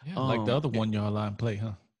 Yeah, like the other 1 yard line play,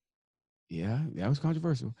 huh? Yeah, that was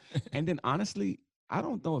controversial. And then honestly, I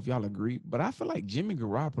don't know if y'all agree, but I feel like Jimmy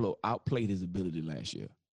Garoppolo outplayed his ability last year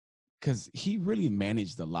because he really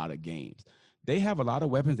managed a lot of games. They have a lot of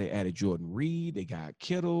weapons. They added Jordan Reed. They got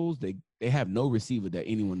Kittles. They have no receiver that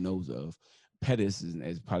anyone knows of. Pettis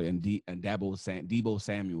is probably and Debo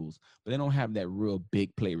Samuels, but they don't have that real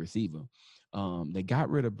big play receiver. They got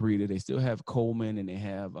rid of Breida. They still have Coleman, and they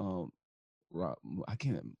have I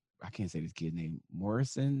can't say this kid's name,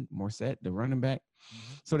 Morset, the running back.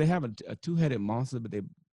 Mm-hmm. So they have a two-headed monster, but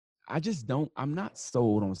I'm not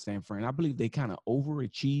sold on San Fran. I believe they kind of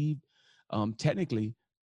overachieved technically,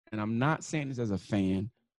 and I'm not saying this as a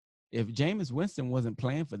fan. If Jameis Winston wasn't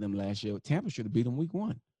playing for them last year, Tampa should have beat them week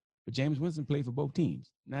 1. But Jameis Winston played for both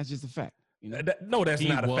teams. And that's just a fact. You know? No, that's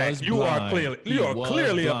not a fact. You are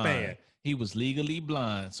clearly a fan. He was legally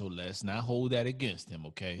blind, so let's not hold that against him,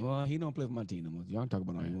 okay? Well, he don't play for my team no more. Y'all can talk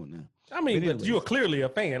about all you want now. I mean, but you're clearly a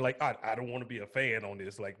fan. Like, I don't want to be a fan on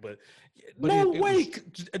this. Like, but no way,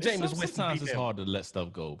 Jameis Winston. Sometimes it's hard to let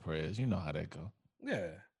stuff go, Prez. You know how that go. Yeah,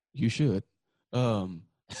 you should.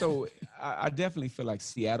 So I definitely feel like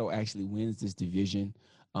Seattle actually wins this division.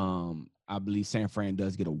 I believe San Fran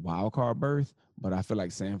does get a wild card berth, but I feel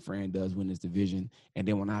like San Fran does win this division. And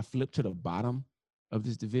then when I flip to the bottom of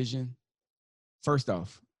this division, first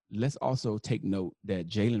off, let's also take note that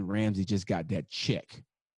Jalen Ramsey just got that check,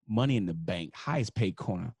 money in the bank, highest paid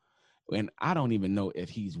corner. And I don't even know if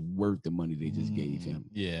he's worth the money they just gave him.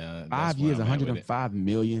 Yeah. 5 years, $105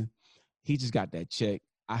 million. He just got that check.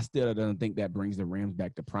 I still don't think that brings the Rams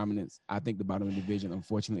back to prominence. I think the bottom of the division,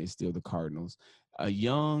 unfortunately, is still the Cardinals. A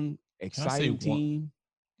young, exciting team.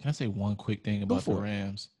 Can I say one quick thing about the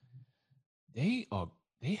Rams? They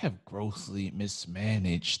have grossly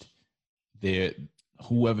mismanaged their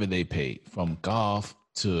whoever they paid, from Goff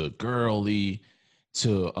to Gurley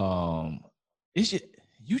to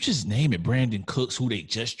you just name it, Brandon Cooks, who they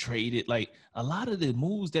just traded. Like, a lot of the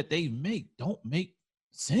moves that they make don't make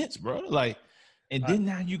sense, bro. Like, and then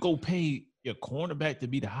now you go pay your cornerback to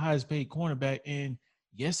be the highest paid cornerback. And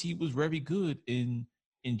yes, he was very good in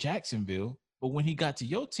Jacksonville, but when he got to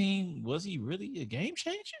your team, was he really a game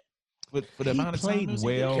changer? But for the amount of time played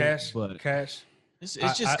well,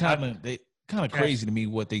 it's just kind of crazy to me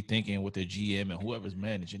what they thinking with their GM and whoever's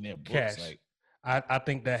managing their books. Like, I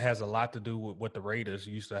think that has a lot to do with what the Raiders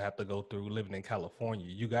used to have to go through living in California.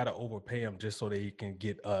 You got to overpay them just so that you can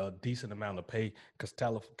get a decent amount of pay, because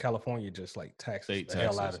California just like taxes the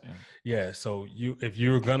hell out of it. Yeah, so if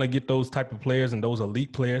you're gonna get those type of players and those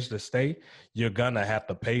elite players to stay, you're gonna have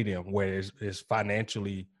to pay them where it's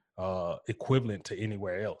financially equivalent to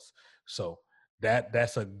anywhere else. So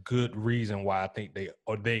that's a good reason why I think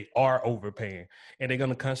they are overpaying, and they're going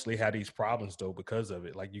to constantly have these problems though because of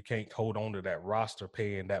it. Like, you can't hold on to that roster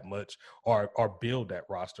paying that much or build that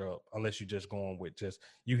roster up unless you're just going with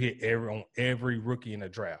you hit every rookie in the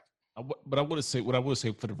draft. But I would say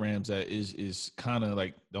for the Rams that is kind of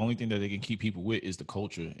like the only thing that they can keep people with is the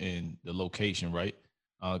culture and the location, right?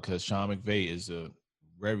 Because Sean McVay is a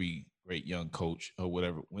very great young coach or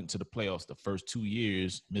whatever, went to the playoffs the first 2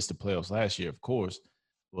 years, missed the playoffs last year, of course.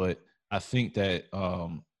 But I think that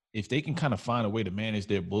if they can kind of find a way to manage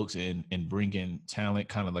their books and bring in talent,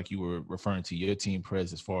 kind of like you were referring to your team,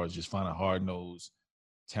 Prez, as far as just finding hard-nosed,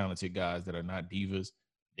 talented guys that are not divas,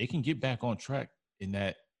 they can get back on track in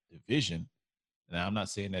that division. Now, I'm not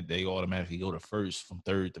saying that they automatically go to first from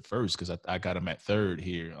third to first, because I got them at third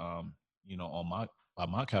here, by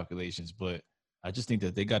my calculations, but I just think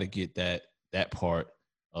that they got to get that part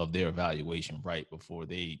of their evaluation right before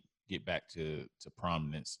they get back to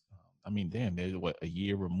prominence. I mean, damn, they're a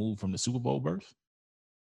year removed from the Super Bowl berth?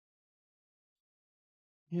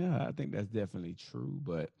 Yeah, I think that's definitely true,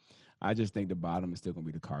 but I just think the bottom is still going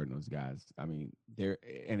to be the Cardinals, guys. I mean,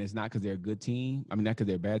 it's not because they're a good team. I mean, not because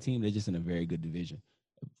they're a bad team. They're just in a very good division,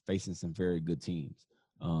 facing some very good teams.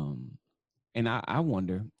 And I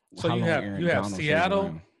wonder. So you have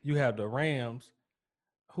Seattle, you have the Rams.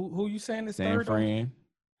 Who you saying is San third? Fran.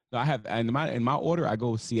 No, I have in my order. I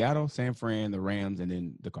go Seattle, San Fran, the Rams, and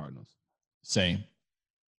then the Cardinals. Same.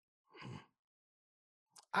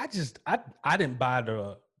 I didn't buy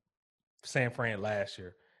the San Fran last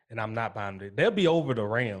year, and I'm not buying it. They'll be over the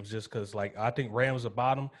Rams just because, like, I think Rams are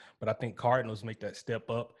bottom, but I think Cardinals make that step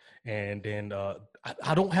up. And then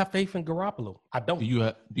I don't have faith in Garoppolo. I don't. Do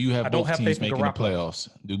you have both teams making the playoffs?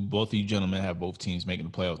 Do both of you gentlemen have both teams making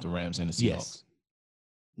the playoffs, the Rams and the Seahawks? Yes.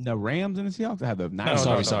 The Rams and the Seahawks? I have the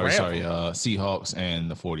sorry. Seahawks and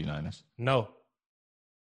the 49ers. No.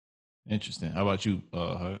 Interesting. How about you,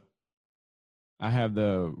 Hud? I have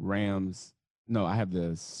the Rams. No, I have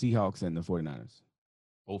the Seahawks and the 49ers.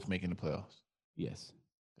 Both making the playoffs. Yes.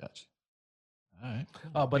 Gotcha. All right.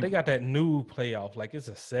 But they got that new playoff. Like it's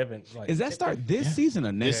a 7. Like Is that start this season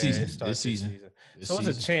or next This season? season. This season. This So it's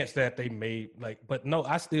a season. chance that they made but no,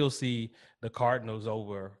 I still see the Cardinals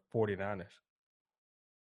over 49ers.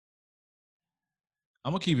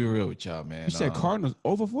 I'm gonna keep it real with y'all, man. You said Cardinals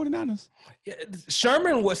over 49ers? Yeah,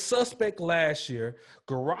 Sherman was suspect last year.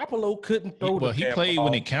 Garoppolo couldn't throw he played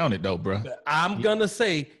when it counted, though, bro. I'm gonna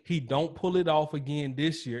say he don't pull it off again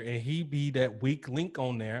this year, and he be that weak link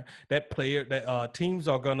on there. That player that teams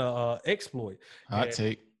are gonna exploit. Hot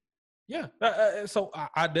take. Yeah, so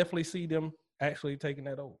I definitely see them actually taking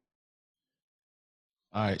that over.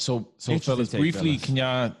 All right, so Interesting fellas, take, briefly, fellas. can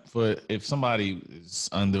y'all, if somebody is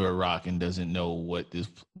under a rock and doesn't know what this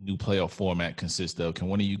new playoff format consists of, can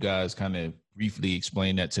one of you guys kind of briefly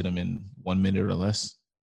explain that to them in 1 minute or less?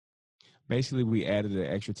 Basically, we added an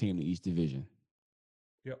extra team to each division.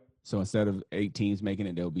 Yep. So instead of 8 teams making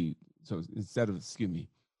it, there'll be instead of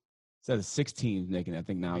 6 teams making it, I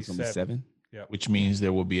think now it's gonna be 7. Yeah. Which means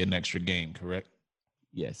there will be an extra game, correct?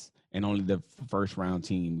 Yes, and only the first round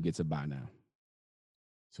team gets a bye now.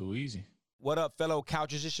 Too easy. What up, fellow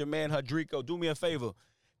couchers? It's your man, Hadrico. Do me a favor.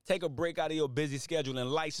 Take a break out of your busy schedule and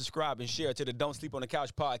like, subscribe, and share to the Don't Sleep on the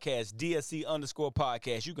Couch podcast,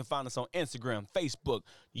 DSC_podcast. You can find us on Instagram, Facebook,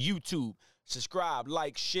 YouTube. Subscribe,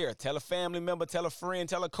 like, share. Tell a family member, tell a friend,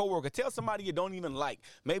 tell a coworker, tell somebody you don't even like.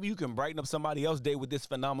 Maybe you can brighten up somebody else's day with this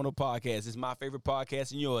phenomenal podcast. It's my favorite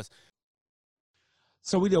podcast and yours.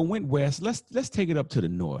 So we done went west. Let's take it up to the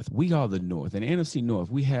north. We are the north. In the NFC North,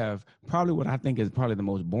 we have probably what I think is probably the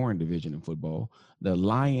most boring division in football. The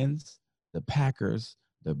Lions, the Packers,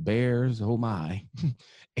 the Bears, oh my,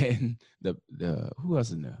 and the who else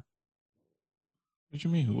in there? What you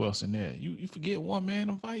mean? Who else in there? You forget one, man.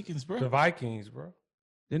 The Vikings, bro. The Vikings, bro.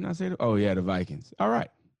 Didn't I say that? Oh yeah, the Vikings. All right.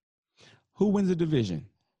 Who wins the division?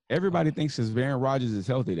 Everybody thinks as Aaron Rodgers is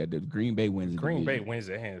healthy that the Green Bay wins the Green Bay division. wins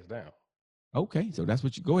it hands down. Okay, so that's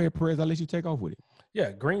what you go ahead, Perez. I'll let you take off with it.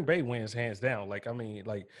 Yeah, Green Bay wins hands down. Like I mean,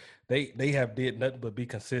 like they have did nothing but be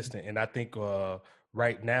consistent, and I think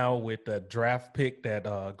right now with the draft pick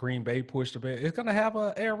that Green Bay pushed a bit, it's gonna have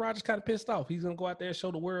Aaron Rodgers kind of pissed off. He's gonna go out there and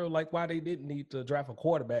show the world like why they didn't need to draft a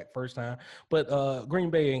quarterback first time. But Green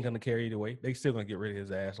Bay ain't gonna care either way. They still gonna get rid of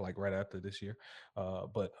his ass like right after this year.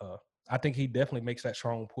 But I think he definitely makes that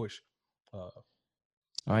strong push. All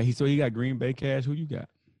right, so you got Green Bay cash. Who you got?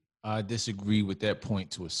 I disagree with that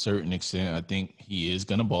point to a certain extent. I think he is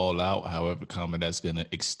going to ball out. However, that's going to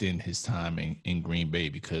extend his time in Green Bay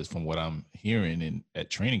because from what I'm hearing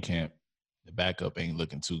at training camp, the backup ain't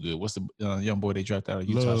looking too good. What's the young boy they drafted out of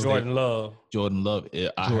Utah State? Jordan Love. Jordan Love.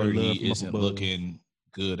 I heard Love he isn't Buzz. looking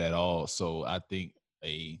good at all. So I think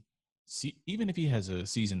even if he has a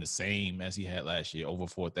season the same as he had last year, over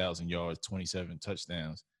 4,000 yards, 27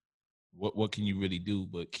 touchdowns, what can you really do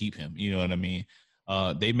but keep him? You know what I mean?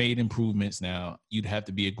 They made improvements now. You'd have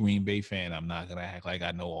to be a Green Bay fan. I'm not going to act like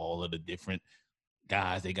I know all of the different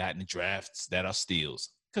guys they got in the drafts that are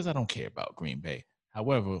steals because I don't care about Green Bay.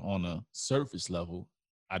 However, on a surface level,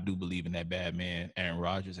 I do believe in that bad man, Aaron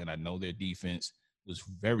Rodgers, and I know their defense was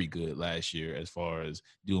very good last year as far as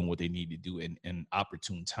doing what they need to do in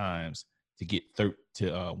opportune times to get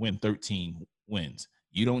win 13 wins.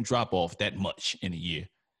 You don't drop off that much in a year.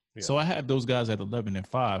 Yeah. So I have those guys at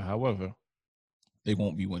 11-5. However, they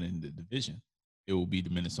won't be winning the division. It will be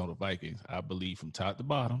the Minnesota Vikings. I believe from top to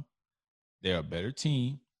bottom, they're a better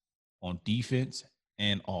team on defense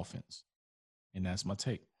and offense. And that's my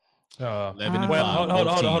take.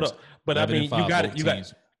 11-5. Hold up. But I mean, you got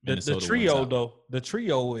the Minnesota trio though. The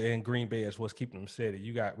trio in Green Bay is what's keeping them steady.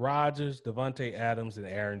 You got Rodgers, Devontae Adams, and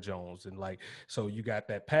Aaron Jones, and so you got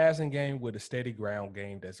that passing game with a steady ground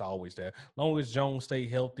game that's always there. As long as Jones stay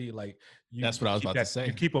healthy, that's what I was about to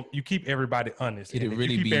say. You keep everybody honest. It'd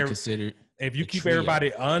really be considered. If you keep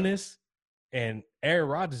everybody honest, and Aaron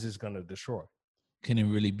Rodgers is going to destroy. Can it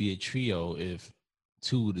really be a trio if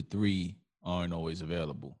 2 to 3 aren't always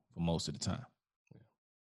available for most of the time?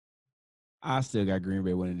 I still got Green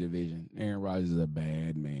Bay winning the division. Aaron Rodgers is a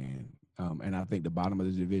bad man. And I think the bottom of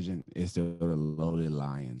the division is still the loaded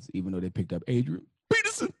Lions, even though they picked up Adrian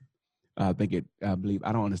Peterson. I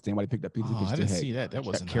don't understand why they picked up Peterson. I didn't see that. That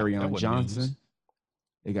wasn't Kerryon Johnson. News.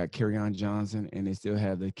 They got Kerryon Johnson, and they still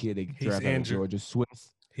have the kid they drafted out of Georgia, Swift.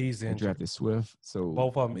 He's injured. They drafted Swift. So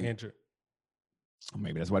both of them injured.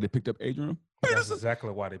 Maybe that's why they picked up Adrian Peterson. That's exactly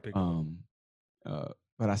why they picked him.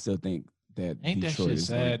 But I still think that ain't Detroit that shit is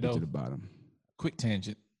sad going though? To the bottom. Quick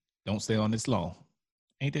tangent. Don't stay on this long.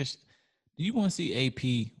 Ain't that? Do you want to see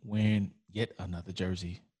AP wearing yet another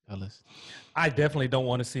jersey? fellas. I definitely don't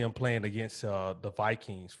want to see him playing against the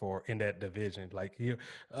Vikings in that division. Like,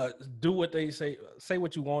 do what they say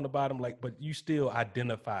what you want about him, like, but you still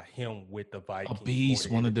identify him with the A Vikings.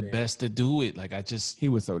 beast, one of the best to do it. Like He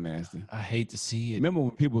was so nasty. I hate to see it. Remember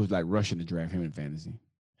when people was like rushing to draft him in fantasy?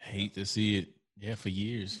 Hate to see it. Yeah, for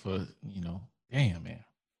years. Damn, man.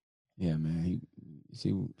 Yeah, man.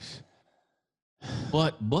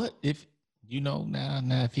 But if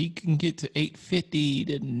now if he can get to 850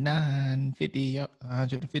 to 950,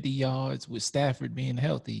 150 yards with Stafford being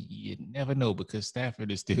healthy, you never know, because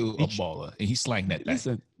Stafford is still a baller and he's slanging that thing.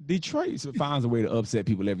 Listen, Detroit finds a way to upset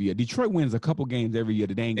people every year. Detroit wins a couple games every year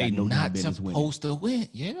that they ain't got no damn business winning. Supposed to win.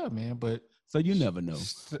 Yeah, man, but so you never know.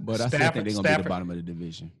 But I still think they're gonna be at the bottom of the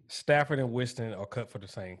division. Stafford and Winston are cut for the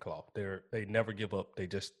same cloth. They never give up. They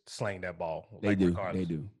just slang that ball. They do. Regardless.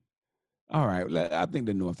 They do. All right. I think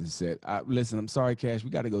the North is set. Listen, I'm sorry, Cash. We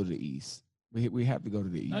got to go to the East. We have to go to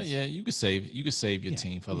the East. Oh yeah, you can save your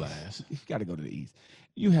team for last. You got to go to the East.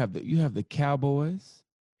 You have the Cowboys.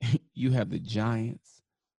 You have the Giants.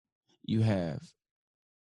 You have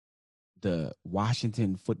the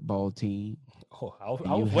Washington football team. Oh,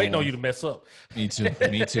 I was waiting on you to mess up. Me too.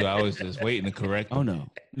 I was just waiting to correct. Oh no.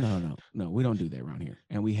 We don't do that around here.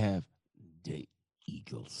 And we have the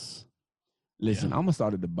Eagles. Listen, I'm gonna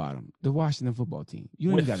start at the bottom. The Washington football team.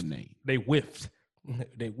 You ain't got a name. They whiffed.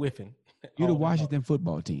 They whiffing. You're the Washington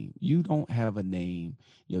football team. You don't have a name.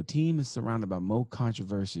 Your team is surrounded by more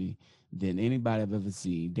controversy than anybody I've ever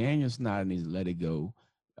seen. Daniel Snyder needs to let it go.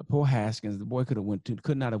 Poor Haskins, the boy could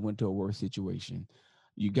not have went to a worse situation.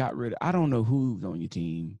 You got rid of, I don't know who's on your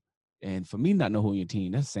team. And for me not know who on your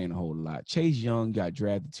team, that's saying a whole lot. Chase Young got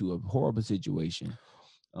drafted to a horrible situation.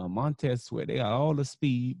 Montez Sweat, they got all the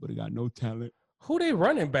speed, but they got no talent. Who they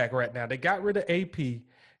running back right now? They got rid of AP.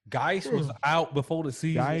 Geis was out before the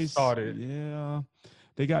season started. Yeah.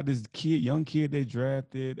 They got this young kid they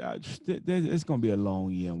drafted. It's going to be a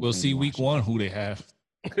long year. We'll see week one who they have,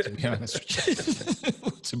 to be honest with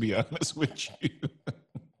you. To be honest with you.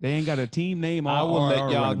 They ain't got a team name. I will let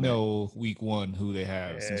y'all know week one who they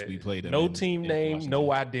have since we played them. No team name,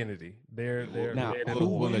 no identity.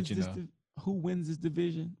 We'll let you know. Who wins this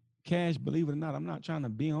division? Cash, believe it or not, I'm not trying to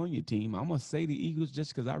be on your team. I'm going to say the Eagles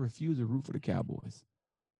just because I refuse to root for the Cowboys.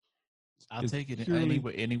 I'll take it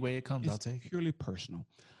any way it comes. I'll take it. Purely personal.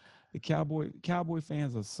 The Cowboy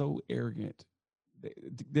fans are so arrogant.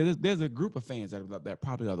 There's a group of fans that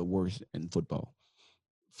probably are the worst in football.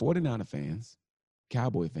 49er fans,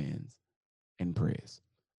 Cowboy fans, and Prez.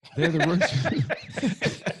 They're the worst.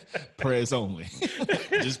 Prez only.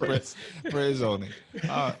 Just Prez only.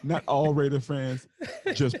 Not all Raider fans,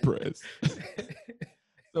 just Prez.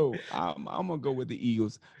 So I'm gonna go with the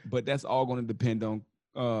Eagles, but that's all going to depend on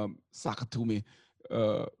Sakatumi,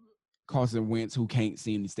 Carson Wentz, who can't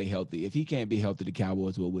seem to stay healthy. If he can't be healthy, the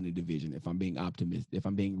Cowboys will win the division. If I'm being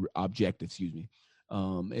objective, excuse me.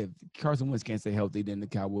 If Carson Wentz can't stay healthy, then the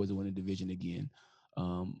Cowboys will win the division again.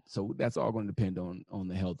 So that's all going to depend on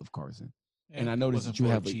the health of Carson. And I noticed that you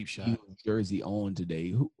have a cheap jersey on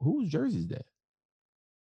today. Whose jersey is that?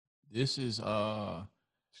 This is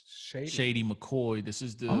Shady McCoy. This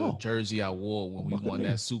is the jersey I wore when we won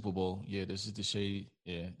that Super Bowl. Yeah, this is the Shady.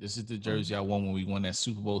 Yeah, this is the jersey I won when we won that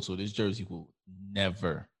Super Bowl. So this jersey will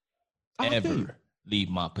never, ever leave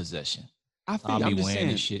my possession. I'll be wearing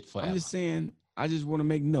this shit forever. I'm just saying, I just want to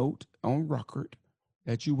make note on record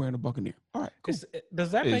that you wearing a Buccaneer. All right, cool.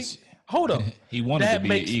 Does that make? Hold up. He wanted to be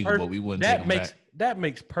an Eagle, but we wouldn't take him back. That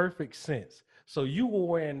makes perfect sense. So you were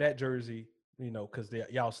wearing that jersey, because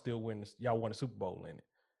y'all still win. Y'all won a Super Bowl in it.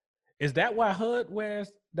 Is that why HUD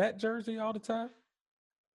wears that jersey all the time?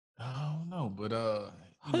 I don't know,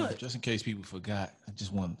 but just in case people forgot, I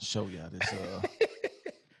just want to show y'all this.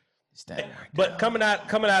 But coming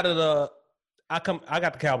out of the, I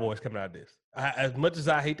got the Cowboys coming out of this. As much as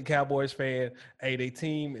I hate the Cowboys fan, hey, their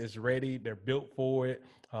team is ready. They're built for it.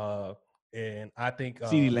 And I think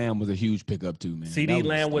CeeDee Lamb was a huge pickup too, man. CeeDee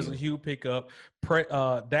Lamb was a huge pickup.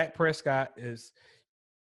 Dak Prescott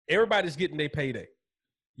everybody's getting their payday.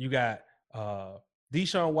 You got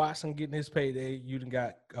Deshaun Watson getting his payday. You done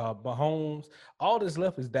got Mahomes. All that's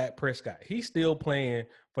left is Dak Prescott. He's still playing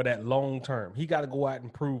for that long term. He got to go out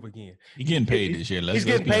and prove again. He's getting paid this year. Let's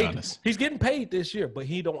be honest. He's getting paid this year, but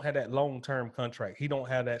he don't have that long term contract. He don't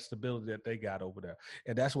have that stability that they got over there,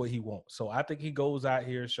 and that's what he wants. So I think he goes out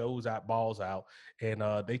here, shows out, balls out, and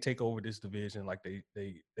they take over this division like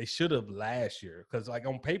they should have last year. Because like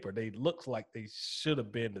on paper, they looked like they should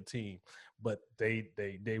have been the team, but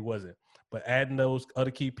they wasn't. But adding those other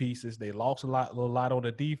key pieces, they lost a lot on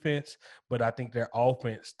the defense, but I think their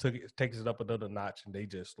offense takes it up another notch, and they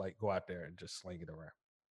just like go out there and just sling it around.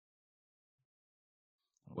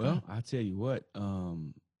 Well, I tell you what,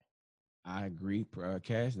 I agree,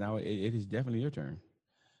 Cash. Now it is definitely your turn.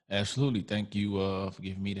 Absolutely. Thank you for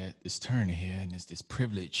giving me this turn here and this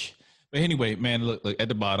privilege. But anyway, man, look at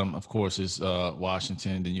the bottom, of course, is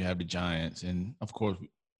Washington. Then you have the Giants, and of course,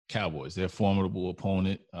 Cowboys. They're a formidable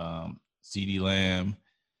opponent. CeeDee Lamb,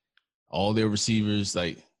 all their receivers,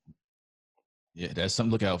 like, yeah, that's something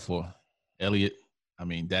to look out for. Elliott, I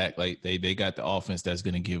mean, Dak, like they got the offense that's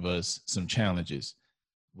going to give us some challenges.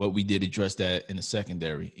 But we did address that in the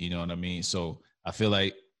secondary. You know what I mean? So I feel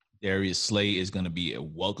like Darius Slay is going to be a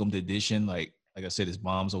welcomed addition. Like I said, it's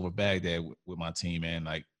bombs over Baghdad with my team, man.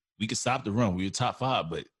 Like we could stop the run. We were top 5,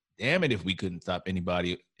 but damn it if we couldn't stop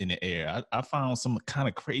anybody in the air. I found some kind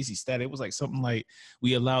of crazy stat. It was like something like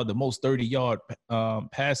we allowed the most 30-yard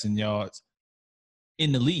passing yards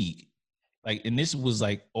in the league. Like, and this was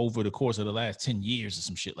like over the course of the last 10 years or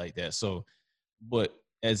some shit like that. So, but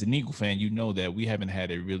as an Eagle fan, you know that we haven't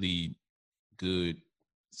had a really good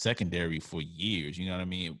secondary for years. You know what I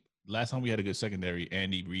mean? Last time we had a good secondary,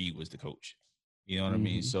 Andy Reid was the coach. You know what I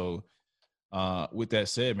mean? So with that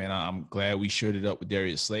said, man, I'm glad we shored it up with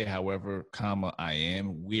Darius Slay. However, I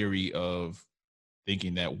am weary of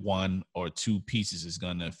thinking that one or two pieces is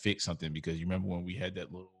going to fix something, because you remember when we had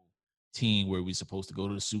that little team where we supposed to go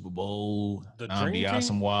to the Super Bowl, The Nnamdi Dream Team?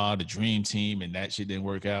 Asamoah, the Dream Team, and that shit didn't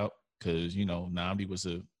work out because, you know, Nnamdi was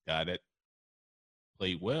a guy that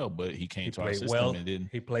played well, but he came to our system and didn't.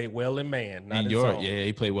 He played well in man, not in Europe, zone. yeah,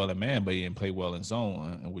 he played well in man, but he didn't play well in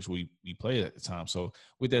zone, in which we played at the time. So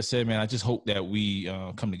with that said, man, I just hope that we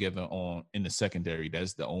come together in the secondary.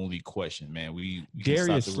 That's the only question, man. We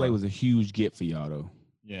Darius Slay was a huge get for y'all, though.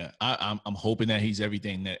 Yeah, I'm hoping that he's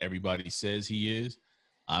everything that everybody says he is.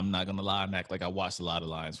 I'm not gonna lie and act like I watched a lot of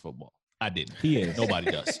Lions football. I didn't. He is.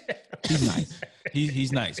 Nobody does. He's nice.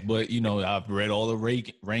 He's nice, but you know, I've read all the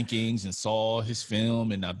rankings and saw his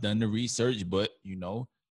film, and I've done the research. But you know,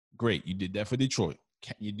 great, you did that for Detroit.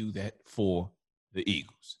 Can you do that for the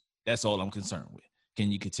Eagles? That's all I'm concerned with.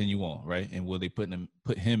 Can you continue on, right? And will they put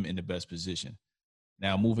him in the best position?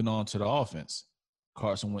 Now, moving on to the offense,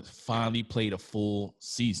 Carson Wentz finally played a full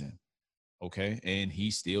season, okay, and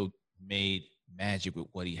he still made magic with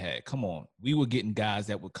what he had. Come on, we were getting guys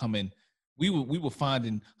that would come in. We were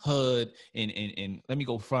finding HUD and let me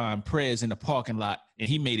go find Prez in the parking lot, and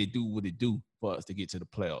he made it do what it do for us to get to the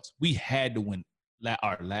playoffs. We had to win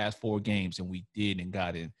our last 4 games, and we did and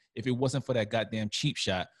got in. If it wasn't for that goddamn cheap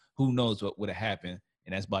shot, who knows what would have happened?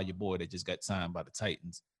 And that's by your boy that just got signed by the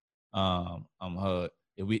Titans. HUD.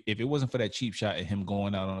 If it wasn't for that cheap shot and him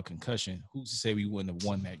going out on a concussion, who's to say we wouldn't have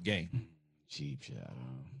won that game? Cheap shot.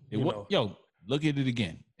 Yo, look at it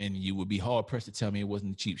again, and you would be hard pressed to tell me it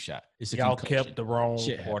wasn't a cheap shot. It's a Y'all concussion. kept the wrong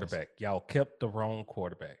Shit quarterback. Y'all kept the wrong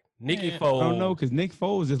quarterback. Nicky Man, Foles. I don't know, because Nick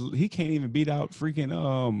Foles he can't even beat out freaking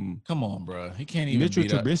Come on, bro. He can't even Mitchell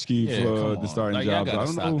beat out- Trubisky Yeah, for come the on. starting Like, job. y'all I gotta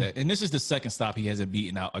don't stop know. that. And this is the second stop he hasn't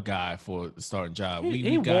beaten out a guy for the starting job.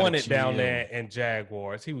 He gotta won it down chill. there in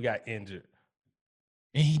Jaguars. He got injured.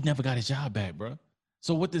 And he never got his job back, bro.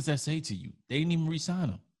 So what does that say to you? They didn't even re-sign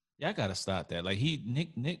him. Y'all gotta stop that. Like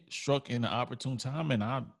Nick struck in an opportune time, and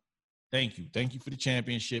I thank you for the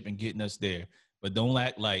championship and getting us there. But don't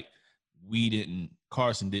act like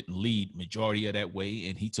Carson didn't lead majority of that way,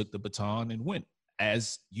 and he took the baton and went,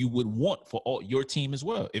 as you would want for all your team as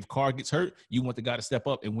well. If Carr gets hurt, you want the guy to step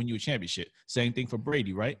up and win you a championship. Same thing for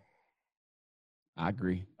Brady, right? I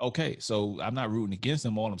agree. Okay, so I'm not rooting against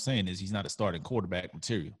him. All I'm saying is he's not a starting quarterback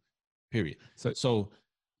material, period. So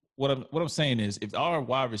what I'm saying is, if our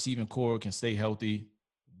wide receiving core can stay healthy,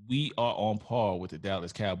 we are on par with the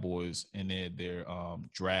Dallas Cowboys and their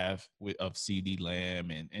draft of CeeDee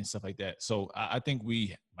Lamb and stuff like that. So I think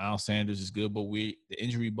Miles Sanders is good, but the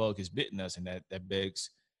injury bug is bitten us, and that begs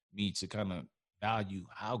me to kind of value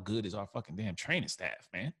how good is our fucking damn training staff,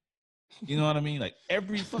 man. You know what I mean? Like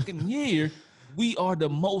every fucking year, we are the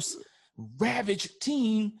most ravaged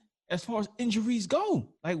team as far as injuries go.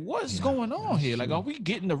 Like, what's going on here? Like, are we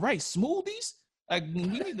getting the right smoothies? Like,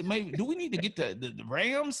 do we need to get the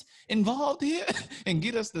Rams involved here and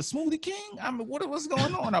get us the Smoothie King? I mean, what's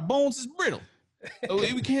going on? Our bones is brittle.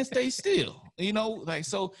 We can't stay still. You know, like,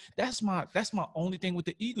 so that's my only thing with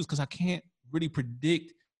the Eagles, because I can't really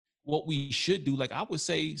predict what we should do. Like, I would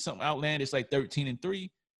say something outlandish like 13-3,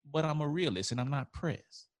 but I'm a realist and I'm not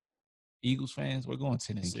pressed. Eagles fans, we're going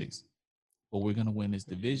 10-6. But we're gonna win this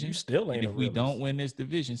division. You still ain't. And if we don't win this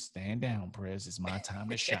division, stand down, Prez. It's my time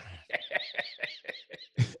to shine.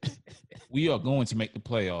 We are going to make the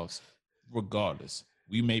playoffs regardless.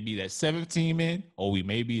 We may be that 7th team in, or we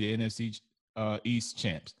may be the NFC East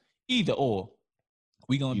champs. Either or,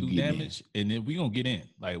 we gonna do damage, and then we gonna get in.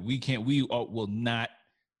 Like, we will not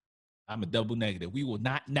I'm a double negative. We will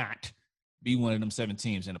not be one of them 7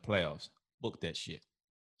 teams in the playoffs. Book that shit.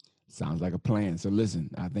 Sounds like a plan. So listen,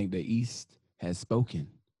 I think the East has spoken.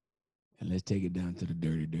 And let's take it down to the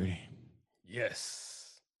dirty.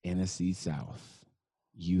 Yes. NFC South.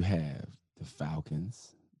 You have the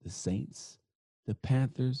Falcons, the Saints, the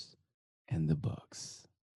Panthers, and the Bucks.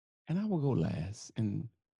 And I will go last. And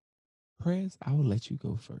Prez, I will let you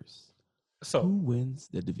go first. So who wins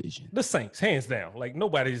the division? The Saints, hands down. Like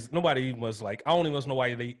nobody was like, I don't even know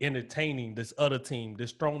why they entertaining this other team, this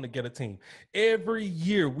strong to get a team. Every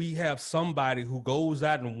year we have somebody who goes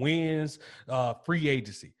out and wins free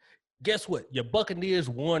agency. Guess what? Your Buccaneers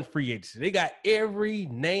won free agency. They got every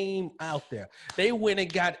name out there. They went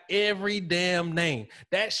and got every damn name.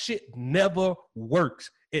 That shit never works.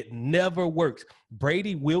 It never works.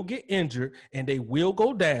 Brady will get injured and they will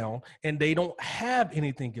go down and they don't have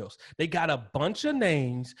anything else. They got a bunch of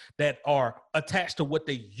names that are attached to what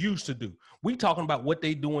they used to do. We talking about what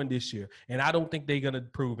they doing this year, and I don't think they're going to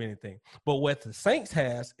prove anything. But what the Saints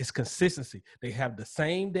has is consistency. They have the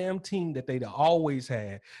same damn team that they always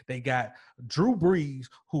had. They got Drew Brees,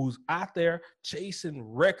 who's out there chasing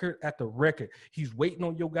record after record. He's waiting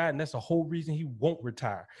on your guy, and that's the whole reason he won't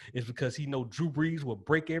retire, is because he know Drew Brees will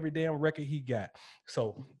break every damn record he got.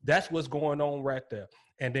 So that's what's going on right there.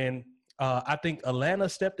 And then I think Atlanta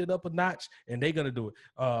stepped it up a notch, and they're going to do it.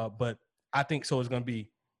 But I think so it's going to be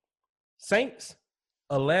Saints,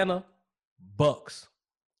 Atlanta, Bucks,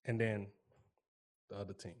 and then the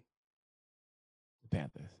other team. The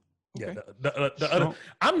Panthers. Okay. Yeah, the other.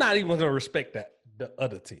 I'm not even going to respect that, the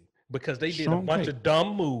other team, because they did a bunch of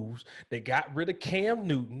dumb moves. They got rid of Cam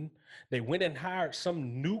Newton. They went and hired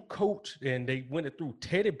some new coach, and they went it through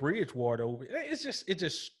Teddy Bridgewater over. It's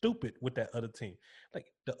just stupid with that other team. Like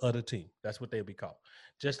the other team. That's what they'll be called.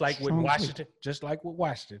 Just like with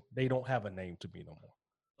Washington, they don't have a name to be no more.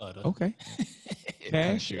 Okay.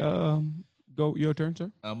 Cash, go your turn,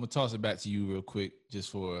 sir. I'm gonna toss it back to you real quick, just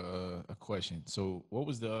for a question. So, what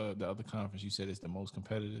was the other conference you said is the most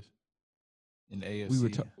competitive in the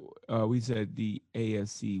AFC? We said the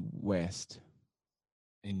AFC West.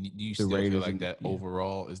 And you still feel like that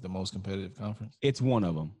overall is the most competitive conference? It's one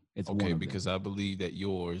of them. It's okay, one of because them. I believe that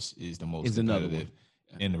yours is the most competitive. Another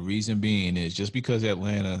one. And the reason being is just because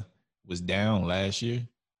Atlanta was down last year,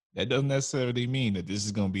 that doesn't necessarily mean that this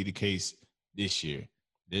is going to be the case this year.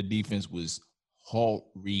 Their defense was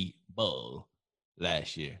horrible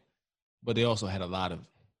last year, but they also had a lot of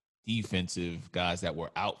defensive guys that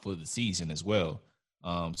were out for the season as well.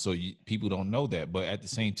 So people don't know that, but at the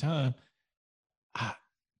same time,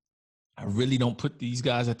 I really don't put these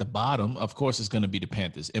guys at the bottom. Of course, it's going to be the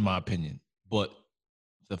Panthers, in my opinion, but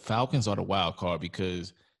the Falcons are the wild card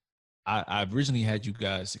because I originally had you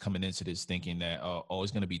guys coming into this thinking that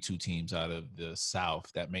it's going to be 2 teams out of the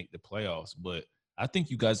South that make the playoffs. But I think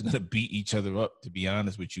you guys are going to beat each other up, to be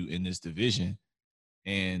honest with you, in this division.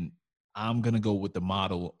 And I'm going to go with the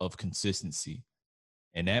model of consistency.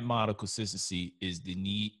 And that model of consistency is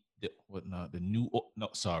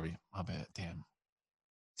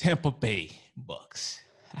Tampa Bay Bucks.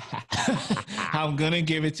 I'm going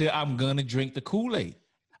to drink the Kool-Aid.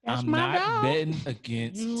 I'm not betting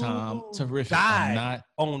against Tom Terrific. I'm not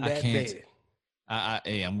on that bet.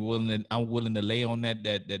 I'm willing to lay on that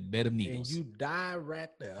bed of needles. And you die right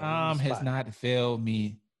there. Tom has not failed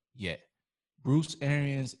me yet. Bruce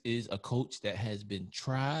Arians is a coach that has been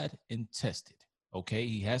tried and tested. Okay,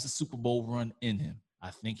 he has a Super Bowl run in him. I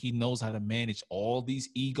think he knows how to manage all these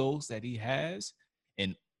egos that he has,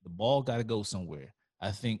 and the ball got to go somewhere. I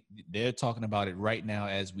think they're talking about it right now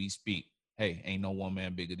as we speak. Hey, ain't no one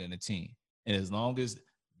man bigger than a team. And as long as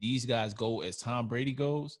these guys go as Tom Brady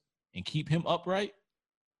goes and keep him upright,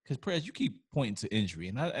 because Perez, you keep pointing to injury.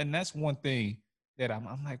 And that's one thing that I'm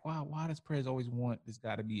like, wow, why does Perez always want this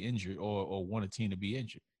guy to be injured or want a team to be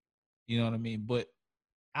injured? You know what I mean? But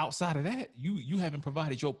outside of that, you haven't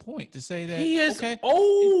provided your point to say that he is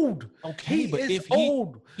old. Okay, but if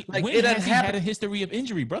old, like when has he had a history of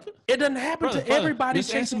injury, brother? It doesn't happen to everybody.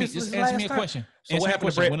 Just answer me a question. So what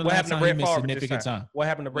happened to Brett Favre this time? What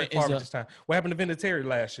happened to Brett Favre this time? What happened to Vinatieri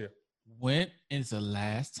last year? When is the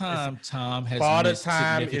last time Tom has missed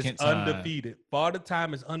significant time? Undefeated. Father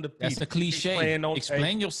time is undefeated. That's a cliche.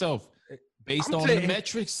 Explain yourself. Based on the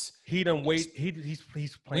metrics, he done wait.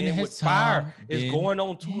 He's playing with fire. It's going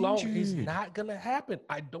on too long. It's not gonna happen.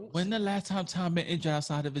 When the last time Tom been injured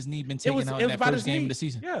outside of his knee been taken out in that first game of the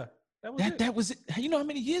season? Yeah, that was it. You know how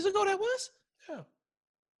many years ago that was? Yeah.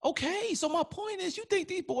 Okay, so my point is, you think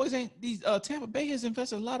these boys Tampa Bay has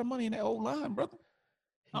invested a lot of money in that old line, brother?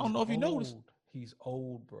 I don't know if you noticed. He's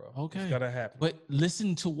old, bro. Okay. It's gonna happen. But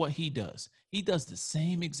listen to what he does. He does the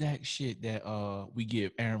same exact shit that we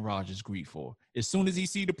give Aaron Rodgers grief for. As soon as he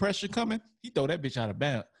see the pressure coming, he throw that bitch out of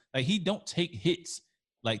bounds. Like, he don't take hits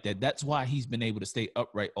like that. That's why he's been able to stay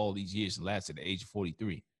upright all these years, last at the age of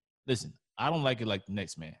 43. Listen, I don't like it like the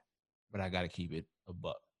next man, but I got to keep it a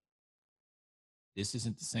buck. This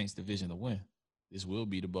isn't the Saints division to win. This will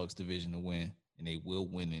be the Bucs division to win, and they will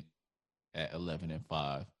win it at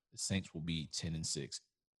 11-5. The Saints will be 10-6.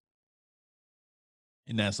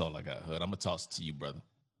 And that's all I got, Hud. I'm going to toss it to you, brother.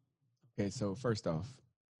 Okay, so first off,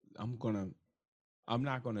 I'm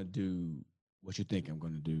not gonna do what you think I'm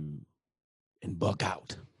gonna do and buck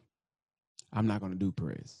out. I'm not gonna do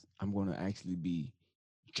Perez. I'm gonna actually be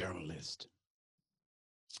journalist.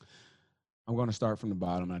 I'm gonna start from the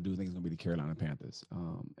bottom. I do think it's gonna be the Carolina Panthers.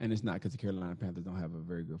 And it's not because the Carolina Panthers don't have a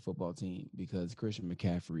very good football team, because Christian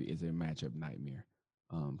McCaffrey is a matchup nightmare.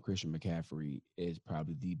 Christian McCaffrey is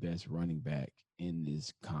probably the best running back in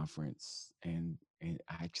this conference, and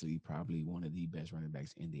actually probably one of the best running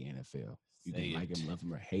backs in the NFL. You can like him, love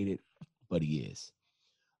him, or hate it, but he is.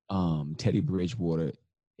 Teddy Bridgewater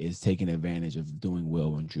is taking advantage of doing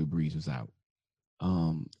well when Drew Brees was out.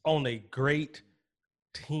 On a great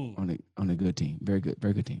team. On a good team. Very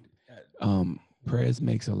good team. Perez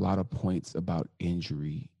makes a lot of points about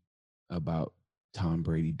injury, about Tom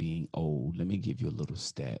Brady being old. Let me give you a little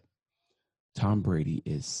stat. Tom Brady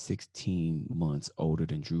is 16 months older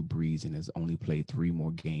than Drew Brees and has only played 3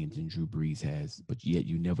 more games than Drew Brees has, but yet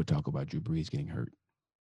you never talk about Drew Brees getting hurt.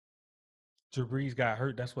 Drew Brees got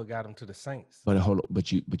hurt. That's what got him to the Saints. But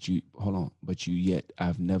yet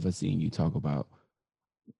I've never seen you talk about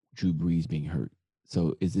Drew Brees being hurt.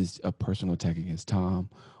 So is this a personal attack against Tom?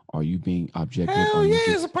 Are you being objective? Hell yeah,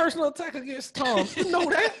 it's a personal attack against Tom. You know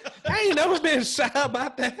that? I ain't never been shy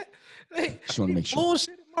about that. Just want to make sure.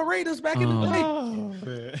 Bullshit my Raiders back in the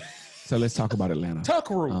day. So let's talk about Atlanta. Tuck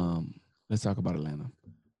rule. Let's talk about Atlanta.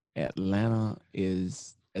 Atlanta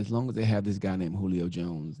is, as long as they have this guy named Julio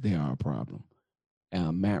Jones, they are a problem.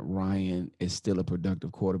 Matt Ryan is still a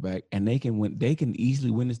productive quarterback, and they can win. They can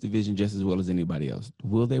easily win this division just as well as anybody else.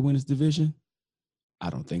 Will they win this division? I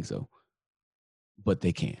don't think so, but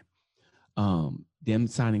they can. Them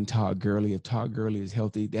signing Todd Gurley, if Todd Gurley is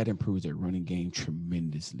healthy, that improves their running game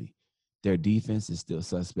tremendously. Their defense is still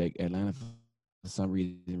suspect. Atlanta, for some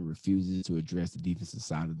reason, refuses to address the defensive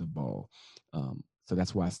side of the ball. So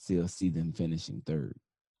that's why I still see them finishing third.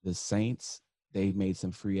 The Saints, they've made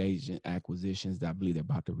some free agent acquisitions that I believe they're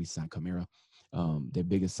about to re-sign Kamara. Their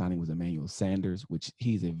biggest signing was Emmanuel Sanders, which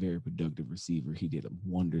he's a very productive receiver. He did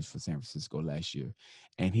wonders for San Francisco last year.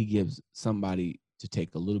 And he gives somebody to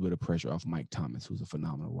take a little bit of pressure off Mike Thomas, who's a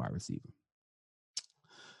phenomenal wide receiver.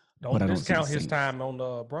 Don't discount his time on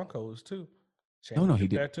the Broncos, too. No, he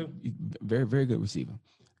did that too. Very, very good receiver.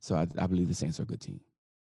 So I believe the Saints are a good team.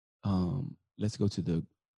 Let's go to the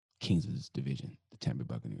Kings of this division, the Tampa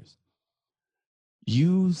Bay Buccaneers.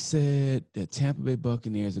 You said that Tampa Bay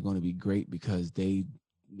Buccaneers are going to be great because they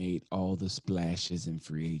made all the splashes in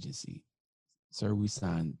free agency. Sir, we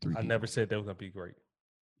signed 3 people. I never said they were going to be great.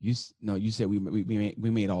 You said we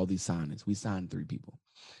made all these signings. We signed 3 people.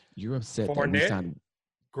 You're upset Fournette, that we signed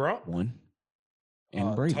Gronk, 1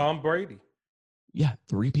 and Brady. Tom Brady. Yeah,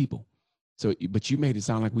 3 people. So, but you made it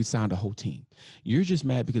sound like we signed a whole team. You're just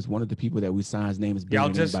mad because one of the people that we signed's name is bigger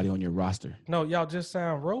than anybody on your roster. No, y'all just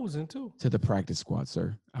signed Rosen too. To the practice squad,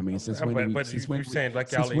 sir. I mean, since when?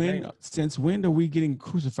 Since when are we getting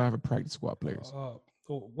crucified for practice squad players?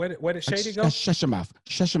 Where did Shady go? Shut your mouth.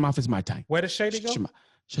 Shut your mouth is my time. Where did Shady go?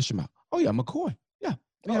 Shut your mouth. Oh yeah, McCoy. Yeah.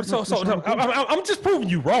 I'm just proving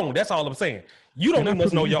you wrong. That's all I'm saying. You don't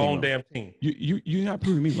even know your own damn team. You're not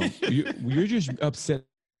proving me wrong. You're just upset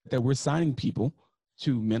that we're signing people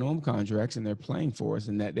to minimum contracts and they're playing for us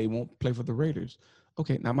and that they won't play for the Raiders.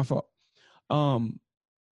 Okay, not my fault.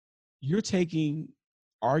 You're taking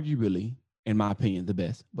arguably, in my opinion,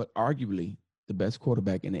 arguably the best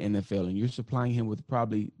quarterback in the NFL, and you're supplying him with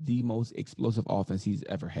probably the most explosive offense he's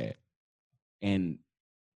ever had. And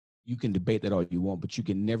you can debate that all you want, but you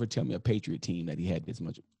can never tell me a Patriot team that he had this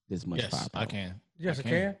much firepower. I can. Yes, I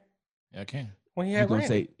can. Yeah, I can. When he had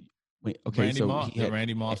Randy. Randy Moss,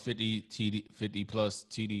 Randy Moss 50 plus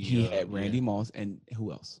TD. He had Randy Moss, and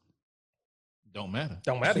who else? Don't matter.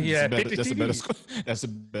 He had 50 That's a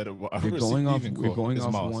better. We're going off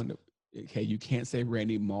one. Okay, you can't say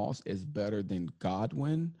Randy Moss is better than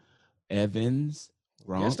Godwin, Evans,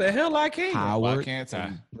 Gronk. Yes, the hell I can. Howard,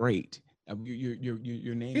 and Brate.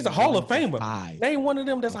 Your name. He's a Hall of Famer. Name one of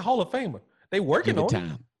them that's a Hall of Famer. They working on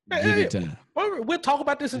it. Give it time. We'll talk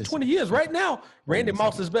about this in 20 years. Right now, Randy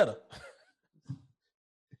Moss is better.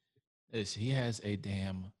 He has a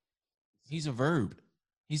damn. He's a verb.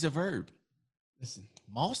 He's a verb. Listen,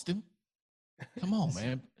 Mauston. Come on,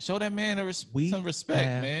 man. Show that man we some respect,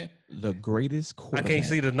 have man. the greatest I quarterback. can't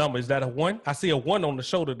see the number. Is that a 1? I see a 1 on the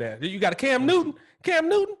shoulder there. You got a Cam Newton? Cam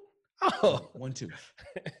Newton? Oh. 1-2.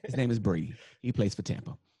 His name is Brady. He plays for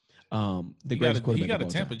Tampa. The He greatest got quarterback. a of all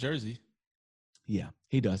Tampa time. jersey. Yeah,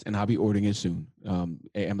 he does, and I'll be ordering it soon.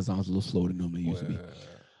 Amazon's a little slower than normally used to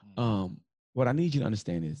be. What I need you to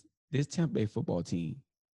understand is this Tampa Bay football team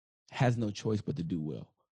has no choice but to do well.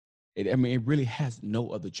 It really has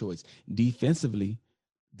no other choice. Defensively,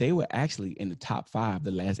 they were actually in the top 5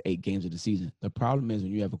 the last 8 games of the season. The problem is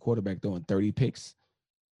when you have a quarterback throwing 30 picks,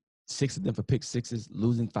 6 of them for pick sixes,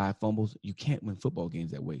 losing 5 fumbles, you can't win football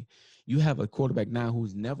games that way. You have a quarterback now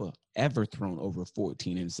who's never, ever thrown over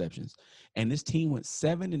 14 interceptions. And this team went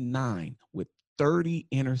 7-9 with 30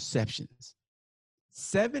 interceptions.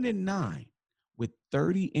 7-9 with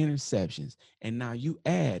 30 interceptions. And now you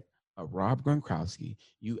add a Rob Gronkowski,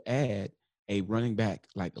 you add a running back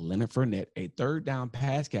like Leonard Fournette, a third down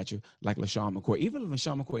pass catcher like LaShawn McCoy. Even if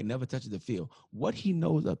LaShawn McCoy never touches the field, what he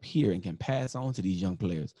knows up here and can pass on to these young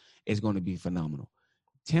players is going to be phenomenal.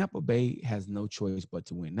 Tampa Bay has no choice but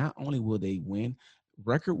to win. Not only will they win,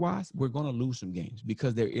 record-wise, we're going to lose some games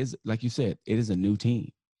because there is, like you said, it is a new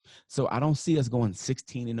team. So I don't see us going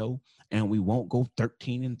 16-0, and we won't go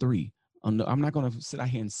 13-3. I'm not going to sit out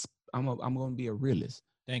here and I'm going to be a realist.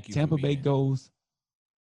 Thank you. Tampa Bay goes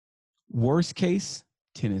worst case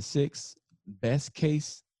 10-6, best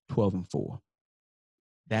case 12-4.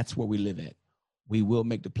 That's where we live at. We will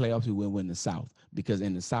make the playoffs. We will win the South because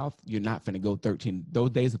in the South you're not going to go 13.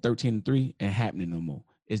 Those days of 13-3 ain't happening no more.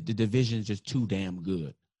 It's the division is just too damn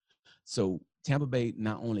good. So Tampa Bay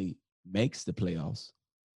not only makes the playoffs,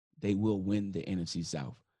 they will win the NFC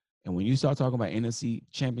South. And when you start talking about NFC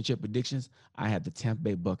championship predictions, I have the Tampa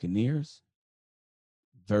Bay Buccaneers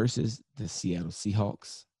versus the Seattle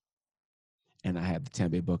Seahawks. And I have the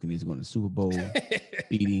Tampa Bay Buccaneers going to the Super Bowl,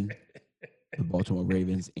 beating the Baltimore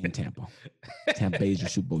Ravens in Tampa. Tampa Bay is your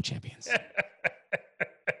Super Bowl champions.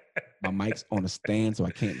 My mic's on a stand, so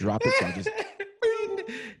I can't drop it. So I just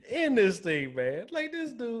in this thing, man. Like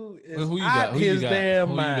this dude is Well, who you out got? his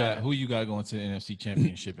damn mind. Who you got going to the NFC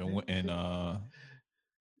Championship and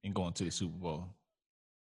going to the Super Bowl?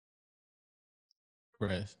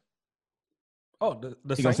 Press. Oh, the you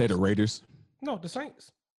Saints. gonna say the Raiders? No, the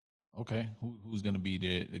Saints. Okay, who's gonna be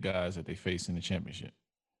the guys that they face in the championship?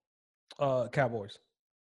 Cowboys.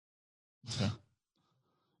 Okay.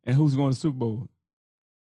 And who's going to the Super Bowl?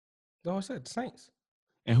 No, I said the Saints.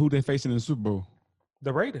 And who they facing in the Super Bowl?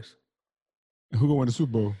 The Raiders. And who going to the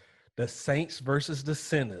Super Bowl? The Saints versus the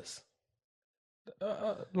Sinners.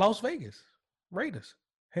 Las Vegas. Raiders.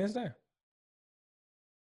 Hands down.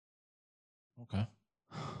 Okay.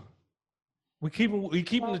 We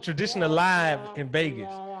keeping the tradition alive in Vegas.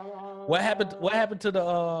 What happened to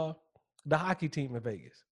the hockey team in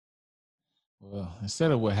Vegas? Well,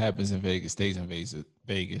 instead of what happens in Vegas stays in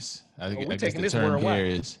Vegas. I guess the term here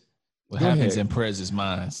is what happens in Prez's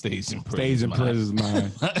mind stays in Prez's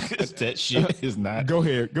mind. That shit is not. Go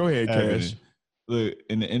ahead, Cash. Look,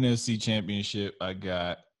 in the NFC Championship, I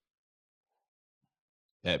got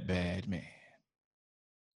that bad man,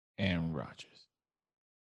 Aaron Rodgers,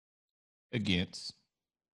 against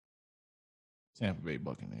Tampa Bay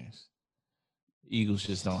Buccaneers. Eagles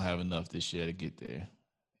just don't have enough this year to get there.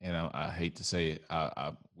 And I hate to say it.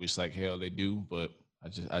 I wish like hell they do, but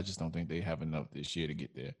I just don't think they have enough this year to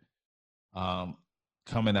get there.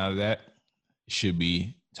 Coming out of that, it should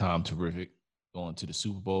be Tom Terrific going to the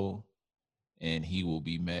Super Bowl, and he will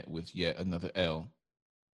be met with yet another L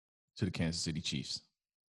to the Kansas City Chiefs.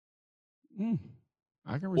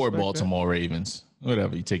 I can or Baltimore Ravens,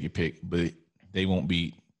 whatever, you take your pick, but they won't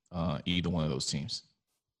beat either one of those teams.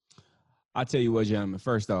 I'll tell you what, gentlemen.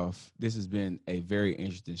 First off, this has been a very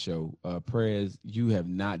interesting show. Prez, you have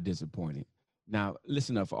not disappointed. Now,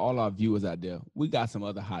 listen up for all our viewers out there. We got some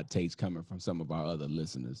other hot takes coming from some of our other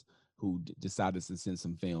listeners who decided to send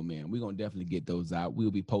some film in. We're going to definitely get those out.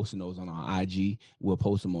 We'll be posting those on our IG. We'll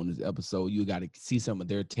post them on this episode. You got to see some of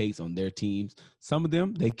their takes on their teams. Some of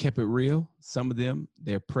them, they kept it real. Some of them,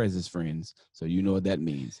 they're Prez's friends. So you know what that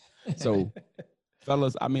means. So,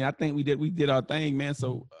 fellas, I mean, I think we did our thing, man.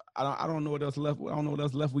 So I don't know what else left. I don't know what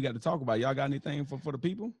else left we got to talk about. Y'all got anything for the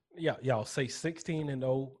people? Yeah, y'all say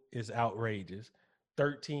 16-0 is outrageous.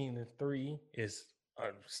 13-3 is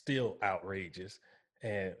still outrageous.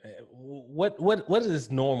 And what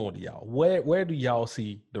is normal to y'all? Where do y'all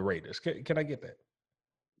see the Raiders? Can I get that?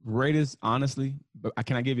 Raiders, honestly, but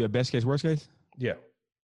can I give you a best case, worst case? Yeah.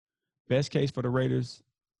 Best case for the Raiders.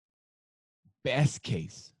 Best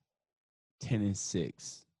case,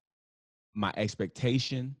 10-6. My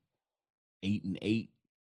expectation, 8-8.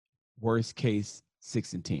 Worst case,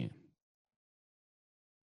 6-10.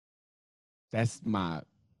 That's my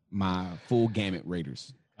full gamut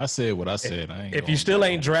Raiders. I said what I said. If you still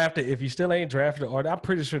ain't drafted, or I'm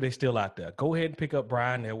pretty sure they're still out there. Go ahead and pick up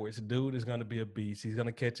Brian Edwards. Dude is going to be a beast. He's going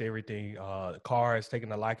to catch everything. Carr is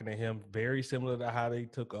taking a liking to him, very similar to how they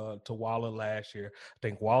took to Waller last year. I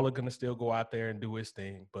think Waller going to still go out there and do his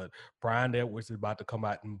thing, but Brian Edwards is about to come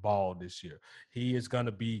out and ball this year. He is going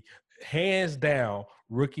to be hands down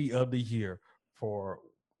rookie of the year for.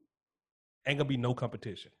 Ain't gonna be no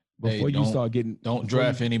competition. Before you start getting, don't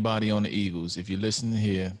draft anybody on the Eagles. If you're listening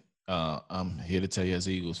here, I'm here to tell you as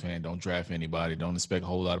an Eagles fan, don't draft anybody. Don't expect a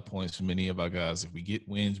whole lot of points from any of our guys. If we get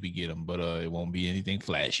wins, we get them, but it won't be anything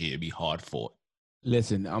flashy. It'll be hard fought.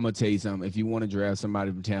 Listen, I'm gonna tell you something. If you want to draft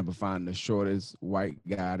somebody from Tampa, find the shortest white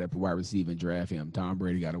guy that wide receiver and draft him. Tom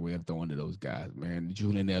Brady got a way of throwing to those guys, man.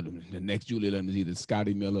 Julian Edelman, the next Julian Edelman is either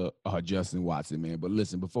Scotty Miller or Justin Watson, man. But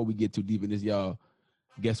listen, before we get too deep in this, y'all,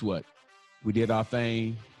 guess what? We did our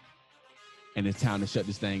thing. And it's time to shut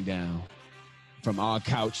this thing down. From our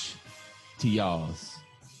couch to y'all's.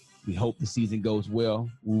 We hope the season goes well.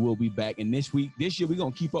 We will be back. And this year, we're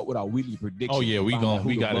going to keep up with our weekly predictions. Oh, yeah, we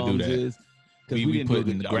got to do that. We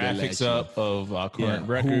putting the graphics up of our current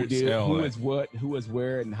records. Who is what, who is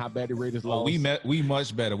where, and how bad the Raiders lost. We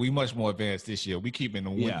much better. We much more advanced this year. We keeping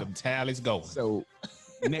them tallies going. So,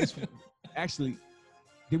 actually,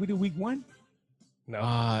 did we do week 1?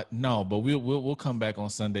 No, but we'll come back on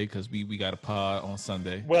Sunday because we got a pod on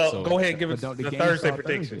Sunday. Well, so, go ahead and give us the Thursday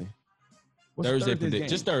prediction.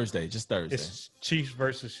 Just Thursday. It's Chiefs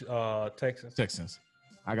versus Texans.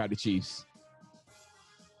 I got the Chiefs.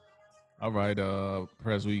 All right,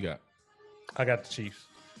 Perez, what you got? I got the Chiefs.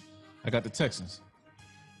 I got the Texans.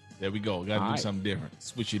 There we go. Got to do something different.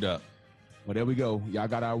 Switch it up. Well, there we go. Y'all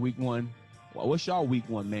got our week 1. Well, what's y'all week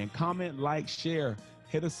 1, man? Comment, like, share.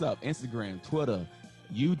 Hit us up. Instagram, Twitter,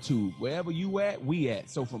 YouTube, wherever you at, we at.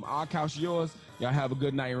 So from our couch to yours, y'all have a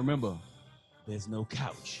good night. Remember, there's no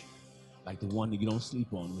couch like the one that you don't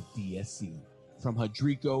sleep on with DSC. From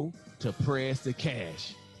Hadrico to Prayers to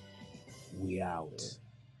Cash, we out.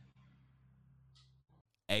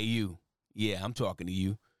 Hey, you. Yeah, I'm talking to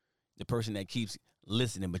you. The person that keeps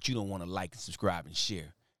listening, but you don't want to like and subscribe and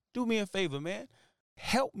share. Do me a favor, man.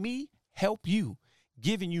 Help me help you.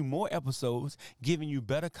 Giving you more episodes, giving you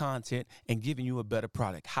better content, and giving you a better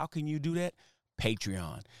product. How can you do that?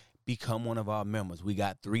 Patreon. Become one of our members. We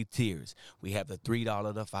got 3 tiers. We have the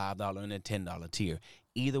 $3, the $5, and the $10 tier.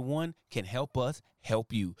 Either one can help us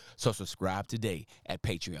help you. So subscribe today at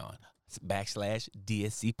Patreon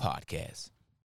 /DSC Podcast.